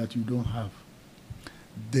Orisha that you don't have,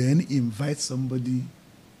 then invite somebody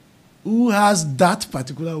who has that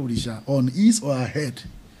particular Orisha on his or her head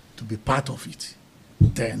to be part of it.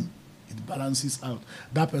 Then it balances out.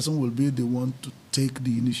 That person will be the one to take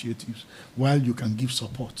the initiatives while you can give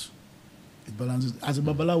support. It balances. As a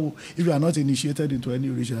Babalawo, if you are not initiated into any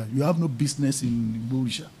Orisha, you have no business in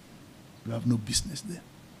Orisha. You have no business there.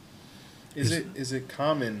 Is it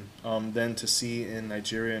common then to see in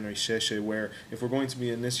Nigeria and Isese where if we're going to be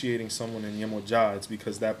initiating someone in Yemoja, it's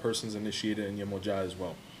because that person's initiated in Yemoja as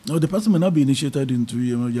well? No, the person may not be initiated into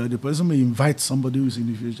Yemoja. The person may invite somebody who is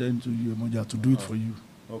initiated into Yemoja to do it for you.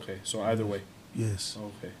 Okay, so either way. Yes.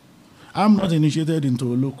 Okay. I'm not initiated into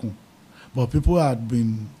Olokun, but people had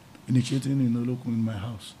been initiating in Olokun in my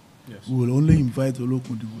house. Yes. We will only invite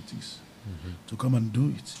Olokun devotees to come and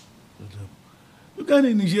do it. You can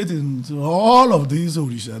initiate into all of these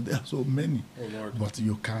Orisha. There are so many. Oh, Lord. But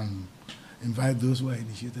you can invite those who are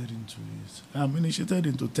initiated into it. I'm initiated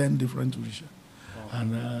into 10 different Orisha. Oh.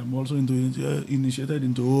 And I'm also initiated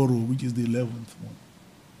into Oro, which is the 11th one.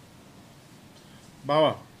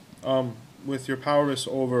 Bawa, with your prowess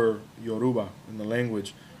over Yoruba in the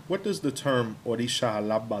language, what does the term Orisa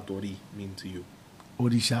Alagbatori mean to you?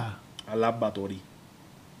 Orisha. Alagbatori.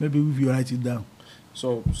 Maybe if you write it down.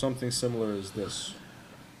 So something similar is this.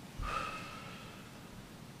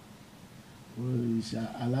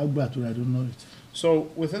 Orisa Alagbatori, I don't know it. So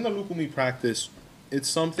within the Lukumi practice, it's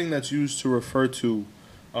something that's used to refer to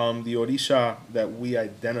the Orisha that we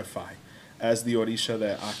identify as the Orisha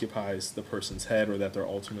that occupies the person's head or that they're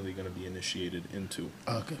ultimately going to be initiated into.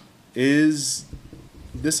 Okay. Is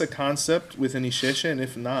this a concept within Isese? And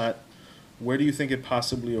if not, where do you think it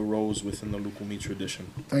possibly arose within the Lukumi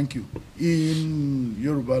tradition? Thank you. In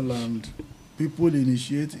Yoruba land, people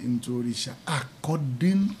initiate into Orisha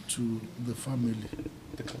according to the family,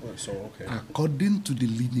 Okay. according to the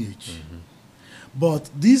lineage. But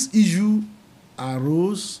this issue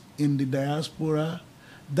arose in the diaspora.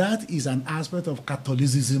 That is an aspect of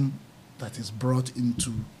Catholicism that is brought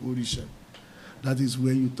into Orisha. That is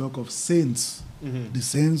where you talk of saints. The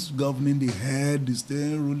saints governing the head, the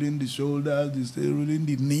saints ruling the shoulders, the saints ruling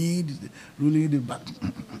the knee, the saints ruling the back.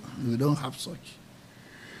 We don't have such.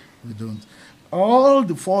 We don't. All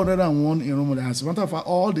the 401 Iromoles, as a matter of fact,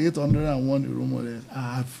 all the 801 Iromoles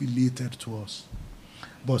are affiliated to us.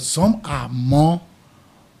 But some are more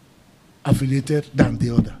affiliated than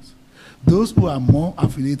the others. Those who are more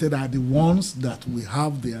affiliated are the ones that we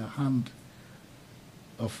have their hand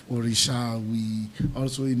of Orisha, we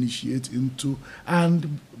also initiate into,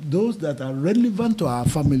 and those that are relevant to our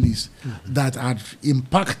families, that are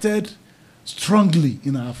impacted strongly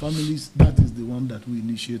in our families, that is the one that we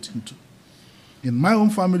initiate into. In my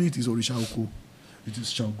own family, it is Orisha Oko, it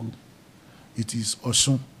is Shango, it is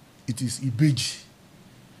Osun, it is Ibeji.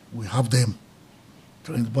 We have them,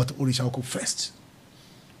 but Orisha Oko first,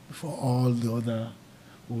 before all the other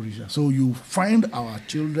Orisha. So you find our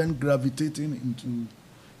children gravitating into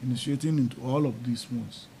initiating into all of these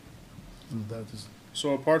ones. So that is.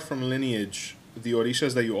 So apart from lineage, the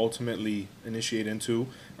Orishas that you ultimately initiate into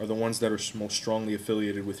are the ones that are most strongly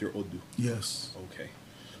affiliated with your Odu. Yes. Okay.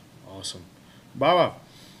 Awesome. Baba,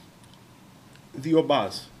 the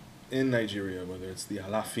Obas in Nigeria, whether it's the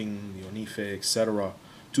Alafin, the Onife, etc.,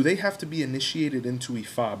 do they have to be initiated into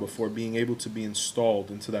Ifa before being able to be installed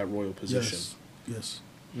into that royal position? Yes. Yes.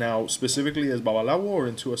 Now, specifically as Babalawo or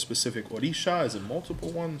into a specific Orisha? Is it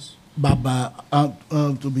multiple ones? Baba,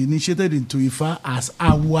 to be initiated into Ifa as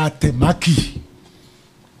Awatemaki.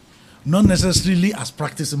 Not necessarily as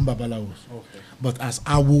practicing Babalawos, but as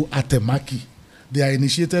Awu Atemaki. They are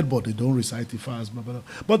initiated, but they don't recite Ifa as Babalawo.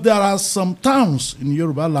 But there are some towns in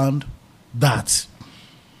Yoruba land that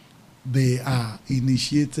they are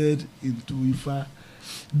initiated into Ifa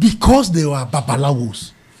because they were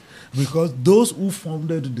Babalawos. Because those who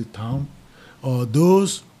founded the town or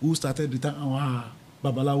those who started the town are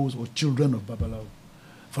Babalawos or children of Babalawo.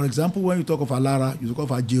 For example, when you talk of Alara, you talk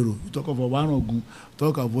of Ajero, you talk of Owanogun, you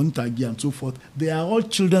talk of Ontagi and so forth, they are all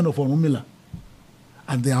children of Orunmila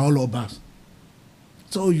and they are all Obas.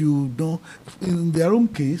 So you don't, in their own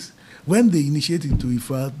case, when they initiate into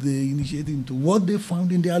Ifa, they initiate into what they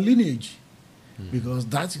found in their lineage. Because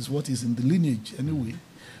that is what is in the lineage anyway.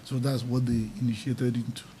 So that's what they initiated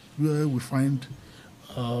into. Where we find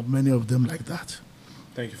many of them like that.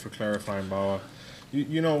 Thank you for clarifying, Bawa.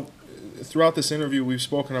 You know, throughout this interview, we've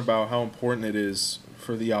spoken about how important it is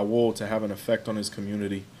for the Awo to have an effect on his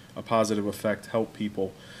community, a positive effect, help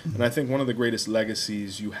people. And I think one of the greatest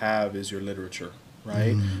legacies you have is your literature,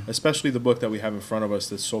 right? Especially the book that we have in front of us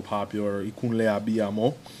that's so popular, Ikunle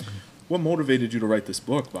Abiyamo. What motivated you to write this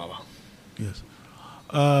book, Baba? Yes.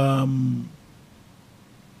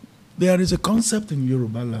 There is a concept in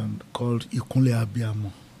Yoruba land called Ikunle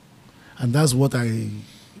Abiyamo. And that's what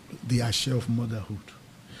the Ashe of motherhood.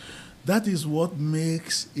 That is what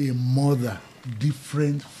makes a mother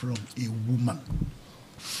different from a woman.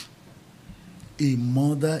 A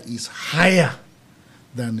mother is higher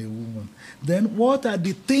than a woman. Then what are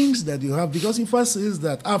the things that you have? Because Ifa says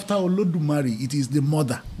that after Olodumare, it is the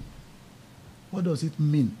mother. What does it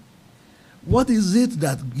mean? What is it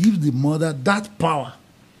that gives the mother that power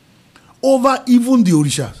over even the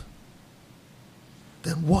Orishas?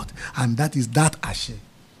 Then what? And that is that Ashe,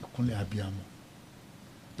 Ikunle Abiyamo.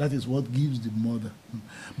 That is what gives the mother.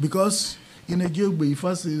 Because in Ejogbe,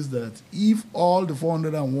 Ifa says that if all the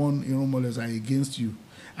 401 Iromoles are against you,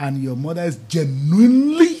 and your mother is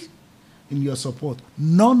genuinely in your support,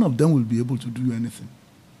 none of them will be able to do you anything.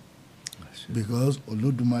 Because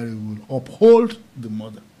Olodumare will uphold the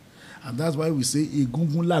mother. And that's why we say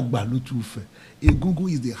Egungun Lagba Lutufe.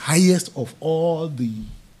 Egungun is the highest of all the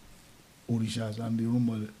Orishas and the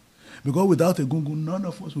Irumole. Because without Egungun, none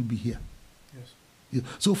of us will be here. Yes.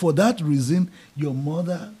 So for that reason, your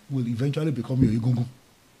mother will eventually become your Egungun.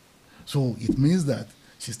 So it means that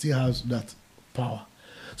she still has that power.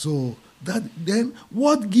 So that then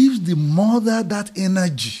what gives the mother that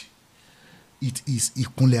energy? It is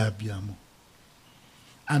Ikunle Abiyamo.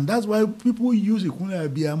 And that's why people use Ikunle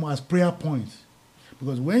Abiyamo as prayer point.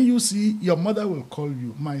 Because when you see, your mother will call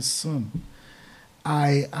you, my son,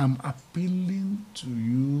 I am appealing to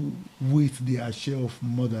you with the Ashe of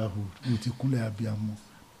motherhood, with Ikunle Abiyamo.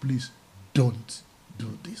 Please don't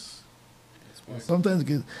do this.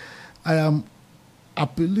 Sometimes I am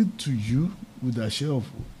appealing to you with the Ashe of,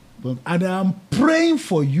 and I am praying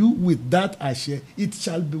for you with that Ashe. It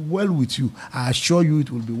shall be well with you. I assure you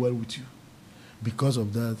it will be well with you. Because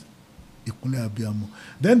of that, Ikunle Abiyamo.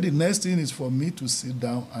 Then the next thing is for me to sit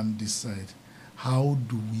down and decide, how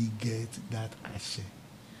do we get that Ashe?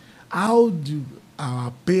 How do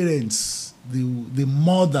our parents, the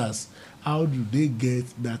mothers, how do they get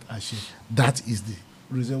that Ashe? That is the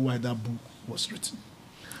reason why that book was written.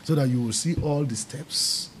 So that you will see all the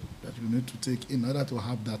steps that you need to take in order to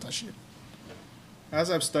have that Ashe. As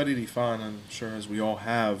I've studied Ifa, and I'm sure as we all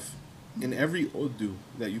have, in every Odu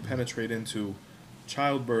that you penetrate into,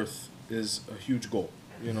 childbirth is a huge goal.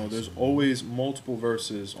 You know, there's always multiple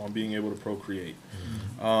verses on being able to procreate.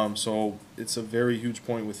 So it's a very huge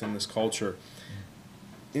point within this culture.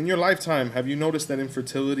 In your lifetime, have you noticed that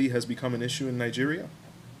infertility has become an issue in Nigeria?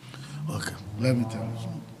 Okay, let me tell you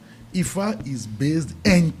something. Ifa is based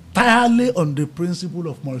entirely on the principle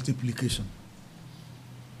of multiplication.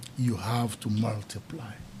 You have to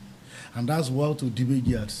multiply. And that's what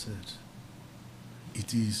Odibeji had said.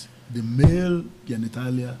 It is the male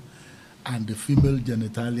genitalia and the female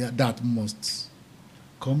genitalia that must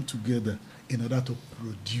come together in order to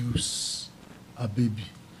produce a baby.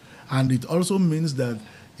 And it also means that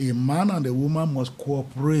a man and a woman must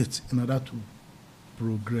cooperate in order to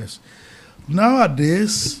progress.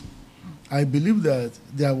 Nowadays, I believe that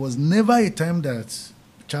there was never a time that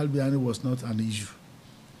childbearing was not an issue.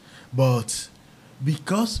 But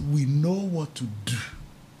because we know what to do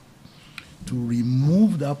to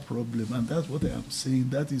remove that problem, and that's what I am saying,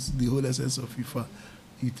 that is the whole essence of Ifa.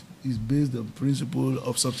 It is based on principle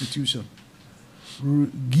of substitution.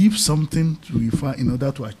 Give something to Ifa in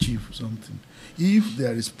order to achieve something. If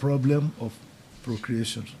there is problem of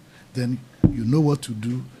procreation, then you know what to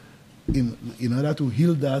do in order to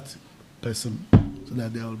heal that person so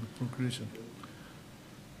that there will be procreation.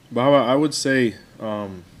 Baba, I would say,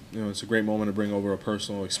 it's a great moment to bring over a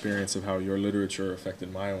personal experience of how your literature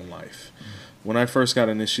affected my own life. When I first got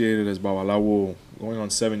initiated as Babalawo, going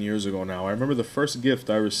on 7 years ago now, I remember the first gift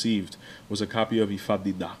I received was a copy of Ifa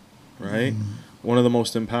Dida, right? One of the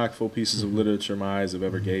most impactful pieces of literature my eyes have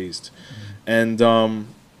ever gazed. And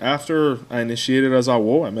after I initiated as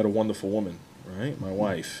Awo, I met a wonderful woman, right? My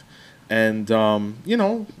wife. And,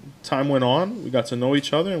 time went on. We got to know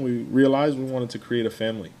each other, and we realized we wanted to create a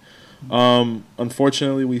family.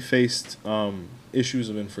 Unfortunately, we faced issues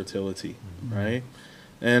of infertility, right?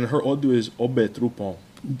 And her Odu is Obe Trupon.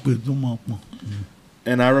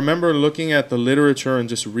 And I remember looking at the literature and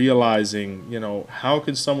just realizing, how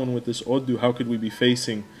could someone with this Odu, how could we be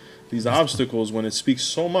facing these obstacles when it speaks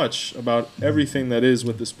so much about everything that is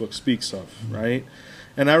what this book speaks of, right?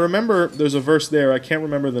 And I remember there's a verse there. I can't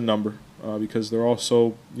remember the number because they're all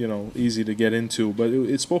so, easy to get into. But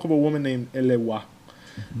it spoke of a woman named Elewa.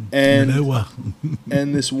 And,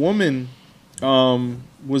 and this woman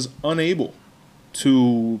was unable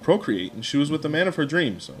to procreate. And she was with the man of her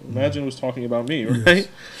dreams. So imagine it was talking about me, right?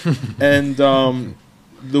 Yes. And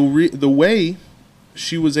the way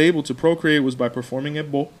she was able to procreate was by performing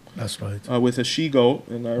ebo. That's right. With a she-goat.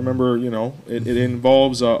 And I remember, it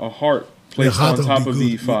involves a heart placed on top of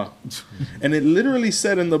the ifa. And it literally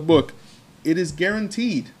said in the book, it is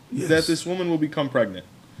guaranteed that this woman will become pregnant.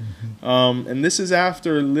 And this is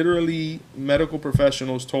after literally medical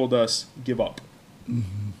professionals told us, give up.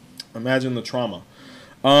 Imagine the trauma.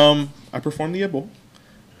 I performed the ebo.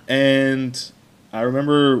 And I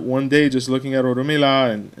remember one day just looking at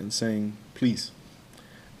Orumila and saying, please.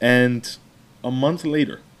 And a month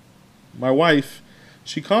later, my wife,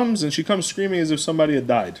 she comes screaming as if somebody had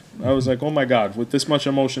died. I was like, oh my God, with this much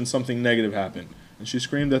emotion, something negative happened. And she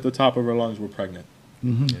screamed at the top of her lungs, we're pregnant.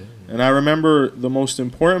 And I remember the most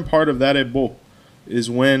important part of that ebo is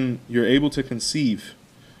when you're able to conceive.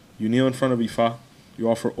 You kneel in front of Ifa, you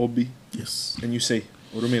offer obi, and you say,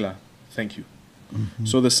 Orumila, thank you.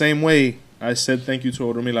 So the same way I said thank you to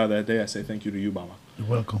Orumila that day, I say thank you to you, Baba. You're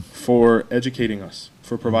welcome. For educating us,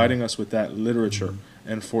 for providing us with that literature,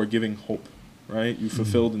 and for giving hope, right? You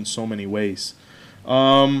fulfilled in so many ways.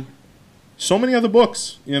 So many other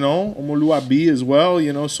books, Omoluabi as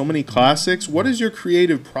well, so many classics. What is your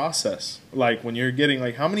creative process like when you're getting,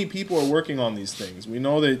 how many people are working on these things? We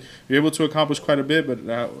know that you're able to accomplish quite a bit, but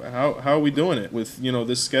how are we doing it with,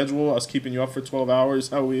 this schedule, us keeping you up for 12 hours?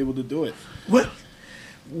 How are we able to do it? Well,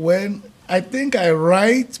 when I think I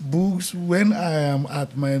write books when I am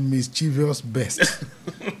at my mischievous best.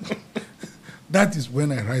 That is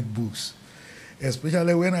when I write books.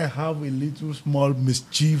 Especially when I have a little small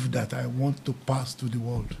mischief that I want to pass to the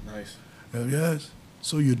world. Nice. Yes.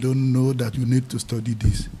 So you don't know that you need to study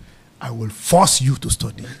this. I will force you to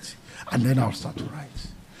study it. And then I'll start to write.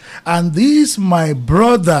 And this, my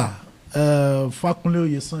brother, Fakunle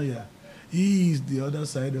Oyesanya, he is the other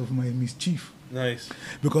side of my mischief. Nice.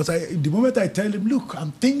 Because the moment I tell him, look,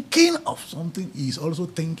 I'm thinking of something, he's also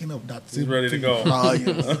thinking of that. He's ready to go.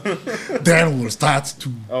 Then we'll start to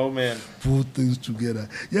put things together.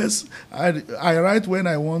 Yes, I write when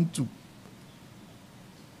I want to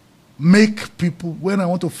when I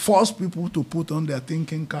want to force people to put on their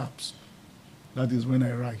thinking caps. That is when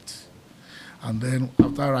I write. And then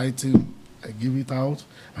after writing, I give it out.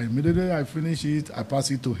 And immediately I finish it, I pass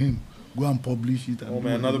it to him. Go and publish it. And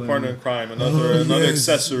another partner in crime, another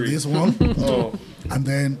accessory. This one. And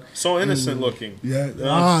then... So innocent looking.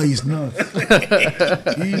 Yeah. He's not.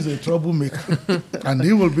 He's a troublemaker. And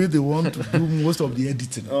he will be the one to do most of the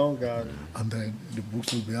editing. Oh, God. And then the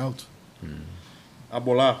books will be out.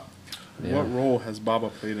 Agboola, what role has Baba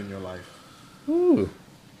played in your life? Ooh.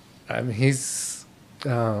 I mean, he's...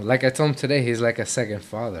 like I told him today, he's like a second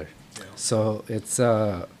father. Yeah. So it's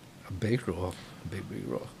a big role. Big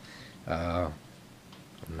role. I'm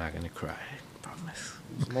not gonna cry, I promise.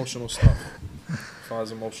 It's emotional stuff.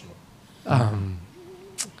 Father's emotional.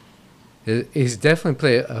 He's definitely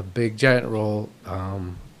played a big giant role. I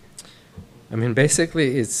mean,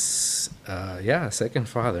 basically, it's second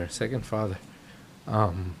father.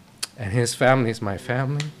 And his family is my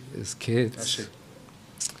family. His kids.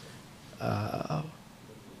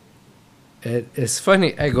 It's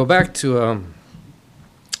funny. I go back to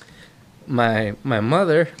my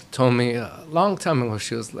mother told me a long time ago.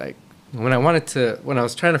 She was like, when I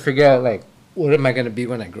was trying to figure out what am I going to be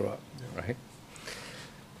when I grow up, right?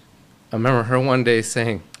 I remember her one day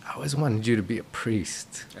saying, I always wanted you to be a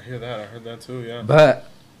priest. I hear that. I heard that too, yeah. But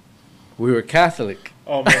we were Catholic.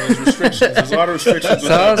 Oh, man, there's restrictions. There's a lot of restrictions.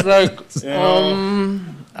 So I was like,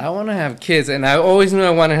 I want to have kids. And I always knew I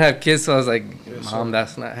wanted to have kids. So I was like, Mom,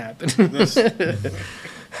 that's not happening.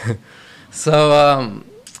 So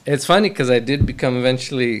it's funny because I did become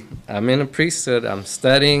eventually, I'm in a priesthood. I'm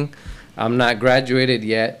studying. I'm not graduated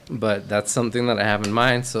yet, but that's something that I have in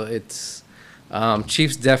mind. So it's,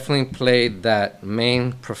 Chief's definitely played that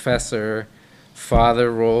main professor,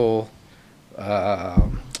 father role,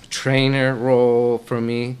 trainer role for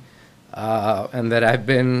me, and that I've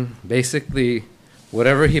been basically,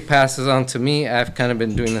 whatever he passes on to me, I've kind of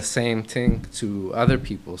been doing the same thing to other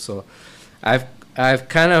people. So I've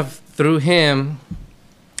kind of, through him,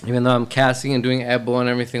 even though I'm casting and doing ebo and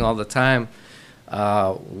everything all the time,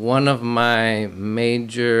 one of my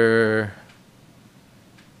major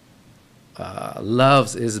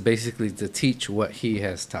loves is basically to teach what he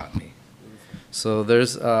has taught me. So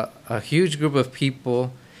there's a huge group of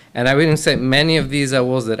people, and I wouldn't say many of these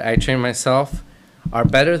ewos that I train myself are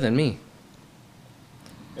better than me.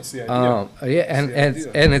 That's the idea. Yeah,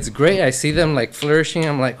 and it's great. I see them like flourishing.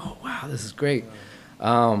 I'm like, oh wow, this is great.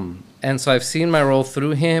 And so I've seen my role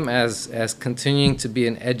through him as continuing to be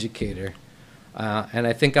an educator. And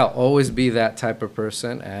I think I'll always be that type of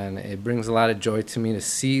person. And it brings a lot of joy to me to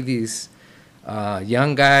see these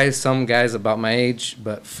young guys, some guys about my age,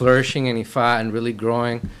 but flourishing in Ifa and really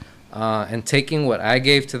growing and taking what I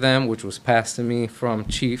gave to them, which was passed to me from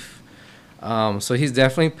Chief. So he's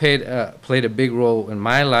definitely played a big role in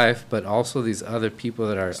my life, but also these other people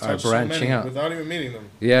that are branching out. Without even meeting them.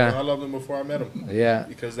 Yeah. You know, I loved him before I met him. Yeah.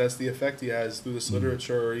 Because that's the effect he has through this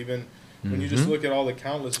literature, or even when you just look at all the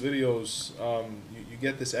countless videos, you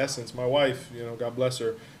get this essence. My wife, you know, God bless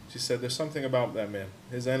her, she said there's something about that man.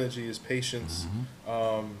 His energy, his patience,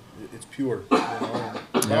 it's pure. You know?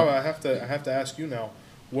 Now I have to ask you now,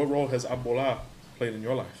 what role has Agboola played in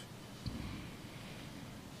your life?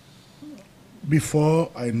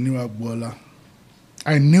 Before I knew Agboola,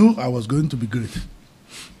 I knew I was going to be great.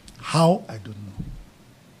 How? I don't know.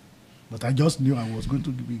 But I just knew I was going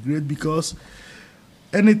to be great because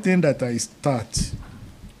anything that I start,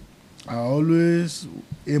 I always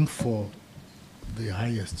aim for the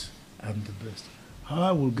highest and the best. How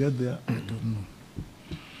I will get there, I don't know.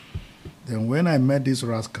 Then when I met this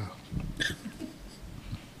rascal,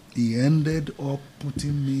 he ended up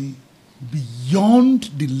putting me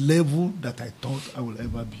beyond the level that I thought I will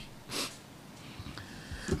ever be.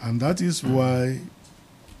 And that is why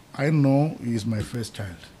I know he is my first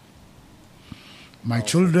child. My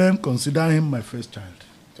children consider him my first child.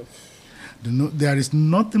 There is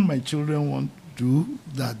nothing my children want to do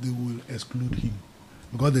that they will exclude him,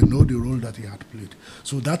 because they know the role that he had played.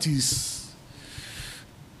 So that is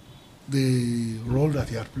the role that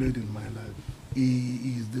he had played in my life.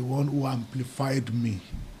 He is the one who amplified me.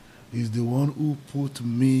 He's the one who put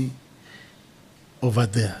me over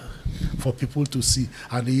there for people to see.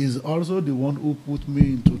 And he is also the one who put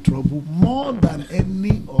me into trouble more than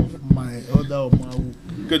any of my other Omahu.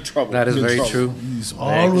 Good trouble. That is Good very trouble. true. He's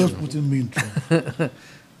always putting me in trouble.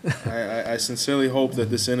 I sincerely hope that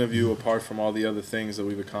this interview, apart from all the other things that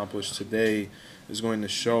we've accomplished today, is going to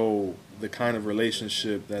show the kind of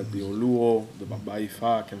relationship that the Oluo, the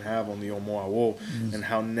Babaifa can have on the Omoawo, and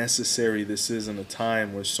how necessary this is in a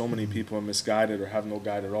time where so many people are misguided or have no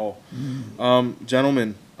guide at all.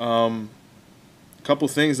 Gentlemen, a couple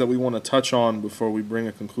things that we want to touch on before we bring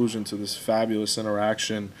a conclusion to this fabulous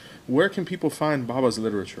interaction. Where can people find Baba's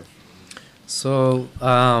literature? So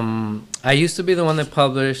I used to be the one that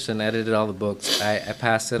published and edited all the books. I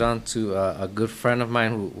passed it on to a good friend of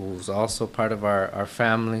mine who's also part of our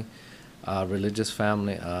family, religious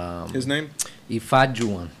family. His name?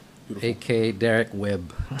 Ifajuan, a.k.a. Derek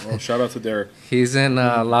Webb. Oh, shout out to Derek. He's in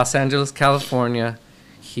Los Angeles, California.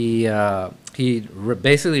 He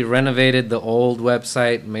basically renovated the old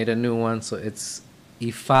website, made a new one. So it's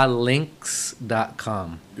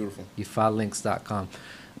ifalinks.com. Beautiful. ifalinks.com.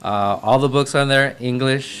 All the books are there,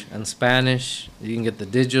 English and Spanish. You can get the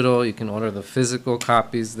digital. You can order the physical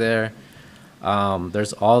copies there.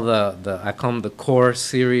 There's all I call them the core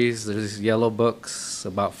series. There's yellow books,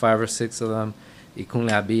 about 5 or 6 of them. Ikunle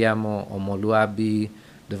Abiyamo, Omoluabi,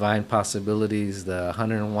 Divine Possibilities, the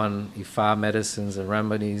 101 Ifa medicines and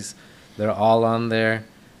remedies. They're all on there.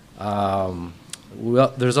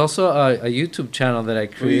 There's also a YouTube channel that I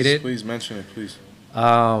created. Please mention it, please.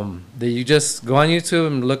 That you just go on YouTube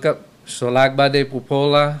and look up Solagbade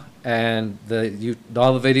Popoola, and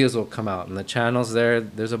all the videos will come out. And the channel's there.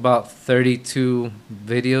 There's about 32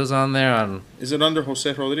 videos on there. Is it under Jose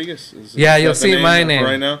Rodriguez? Yeah, you'll see my name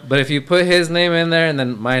right now. But if you put his name in there, and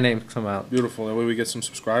then my name come out. Beautiful. That way we get some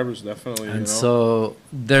subscribers, definitely. And so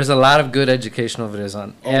there's a lot of good educational videos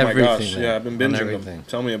on everything. Oh my gosh! Yeah, I've been binging them.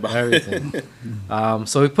 Tell me about everything.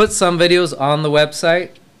 So we put some videos on the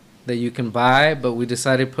website that you can buy, but we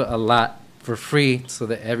decided to put a lot for free so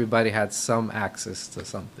that everybody had some access to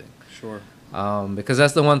something. Sure. Because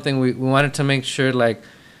that's the one thing we wanted to make sure, like,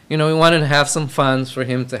 we wanted to have some funds for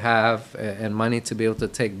him to have and money to be able to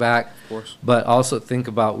take back. Of course. But also think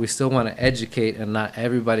about, we still want to educate, and not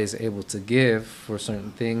everybody is able to give for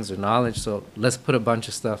certain things or knowledge. So let's put a bunch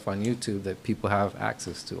of stuff on YouTube that people have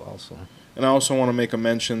access to also. And I also want to make a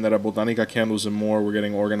mention that at Botanica Candles and More, we're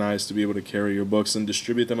getting organized to be able to carry your books and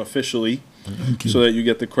distribute them officially so that you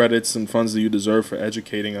get the credits and funds that you deserve for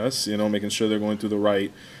educating us, making sure they're going through the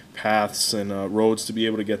right paths and roads to be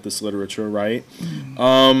able to get this literature right.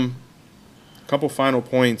 Couple final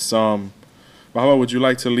points. Baba, would you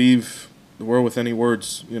like to leave the world with any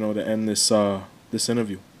words, to end this this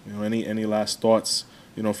interview? Any last thoughts,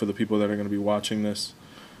 for the people that are going to be watching this?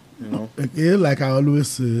 Okay, like I always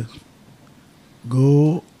say,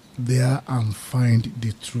 Go there and find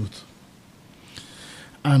the truth.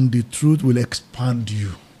 And the truth will expand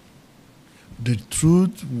you. The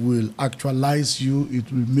truth will actualize you.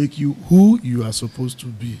 It will make you who you are supposed to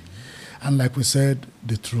be. And like we said,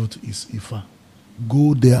 the truth is Ifa.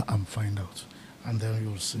 Go there and find out. And then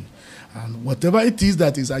you'll see. And whatever it is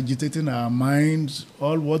that is agitating our minds,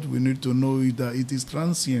 all what we need to know is that it is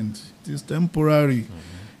transient. It is temporary.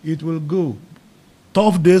 It will go.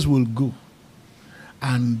 Tough days will go.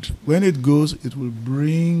 And when it goes, it will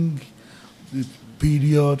bring the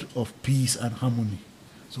period of peace and harmony.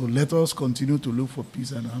 So let us continue to look for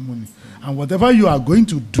peace and harmony. And whatever you are going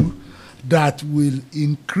to do that will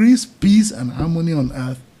increase peace and harmony on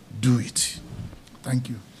earth, do it. Thank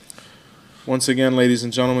you. Once again, ladies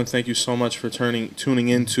and gentlemen, thank you so much for tuning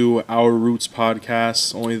into Our Roots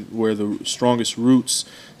podcast, only where the strongest roots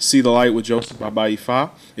see the light with Joseph Baba Ifa.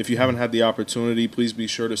 If you haven't had the opportunity, please be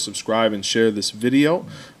sure to subscribe and share this video.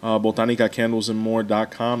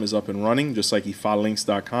 BotanicaCandlesandMore.com is up and running, just like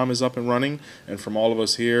IfaLinks.com is up and running. And from all of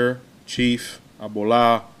us here, Chief,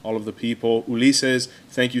 Agboola, all of the people, Isese,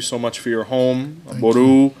 thank you so much for your home.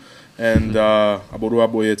 Aboru. And Aboru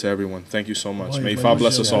Aboye to everyone. Thank you so much. May Ifa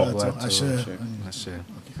bless us all. Ashe.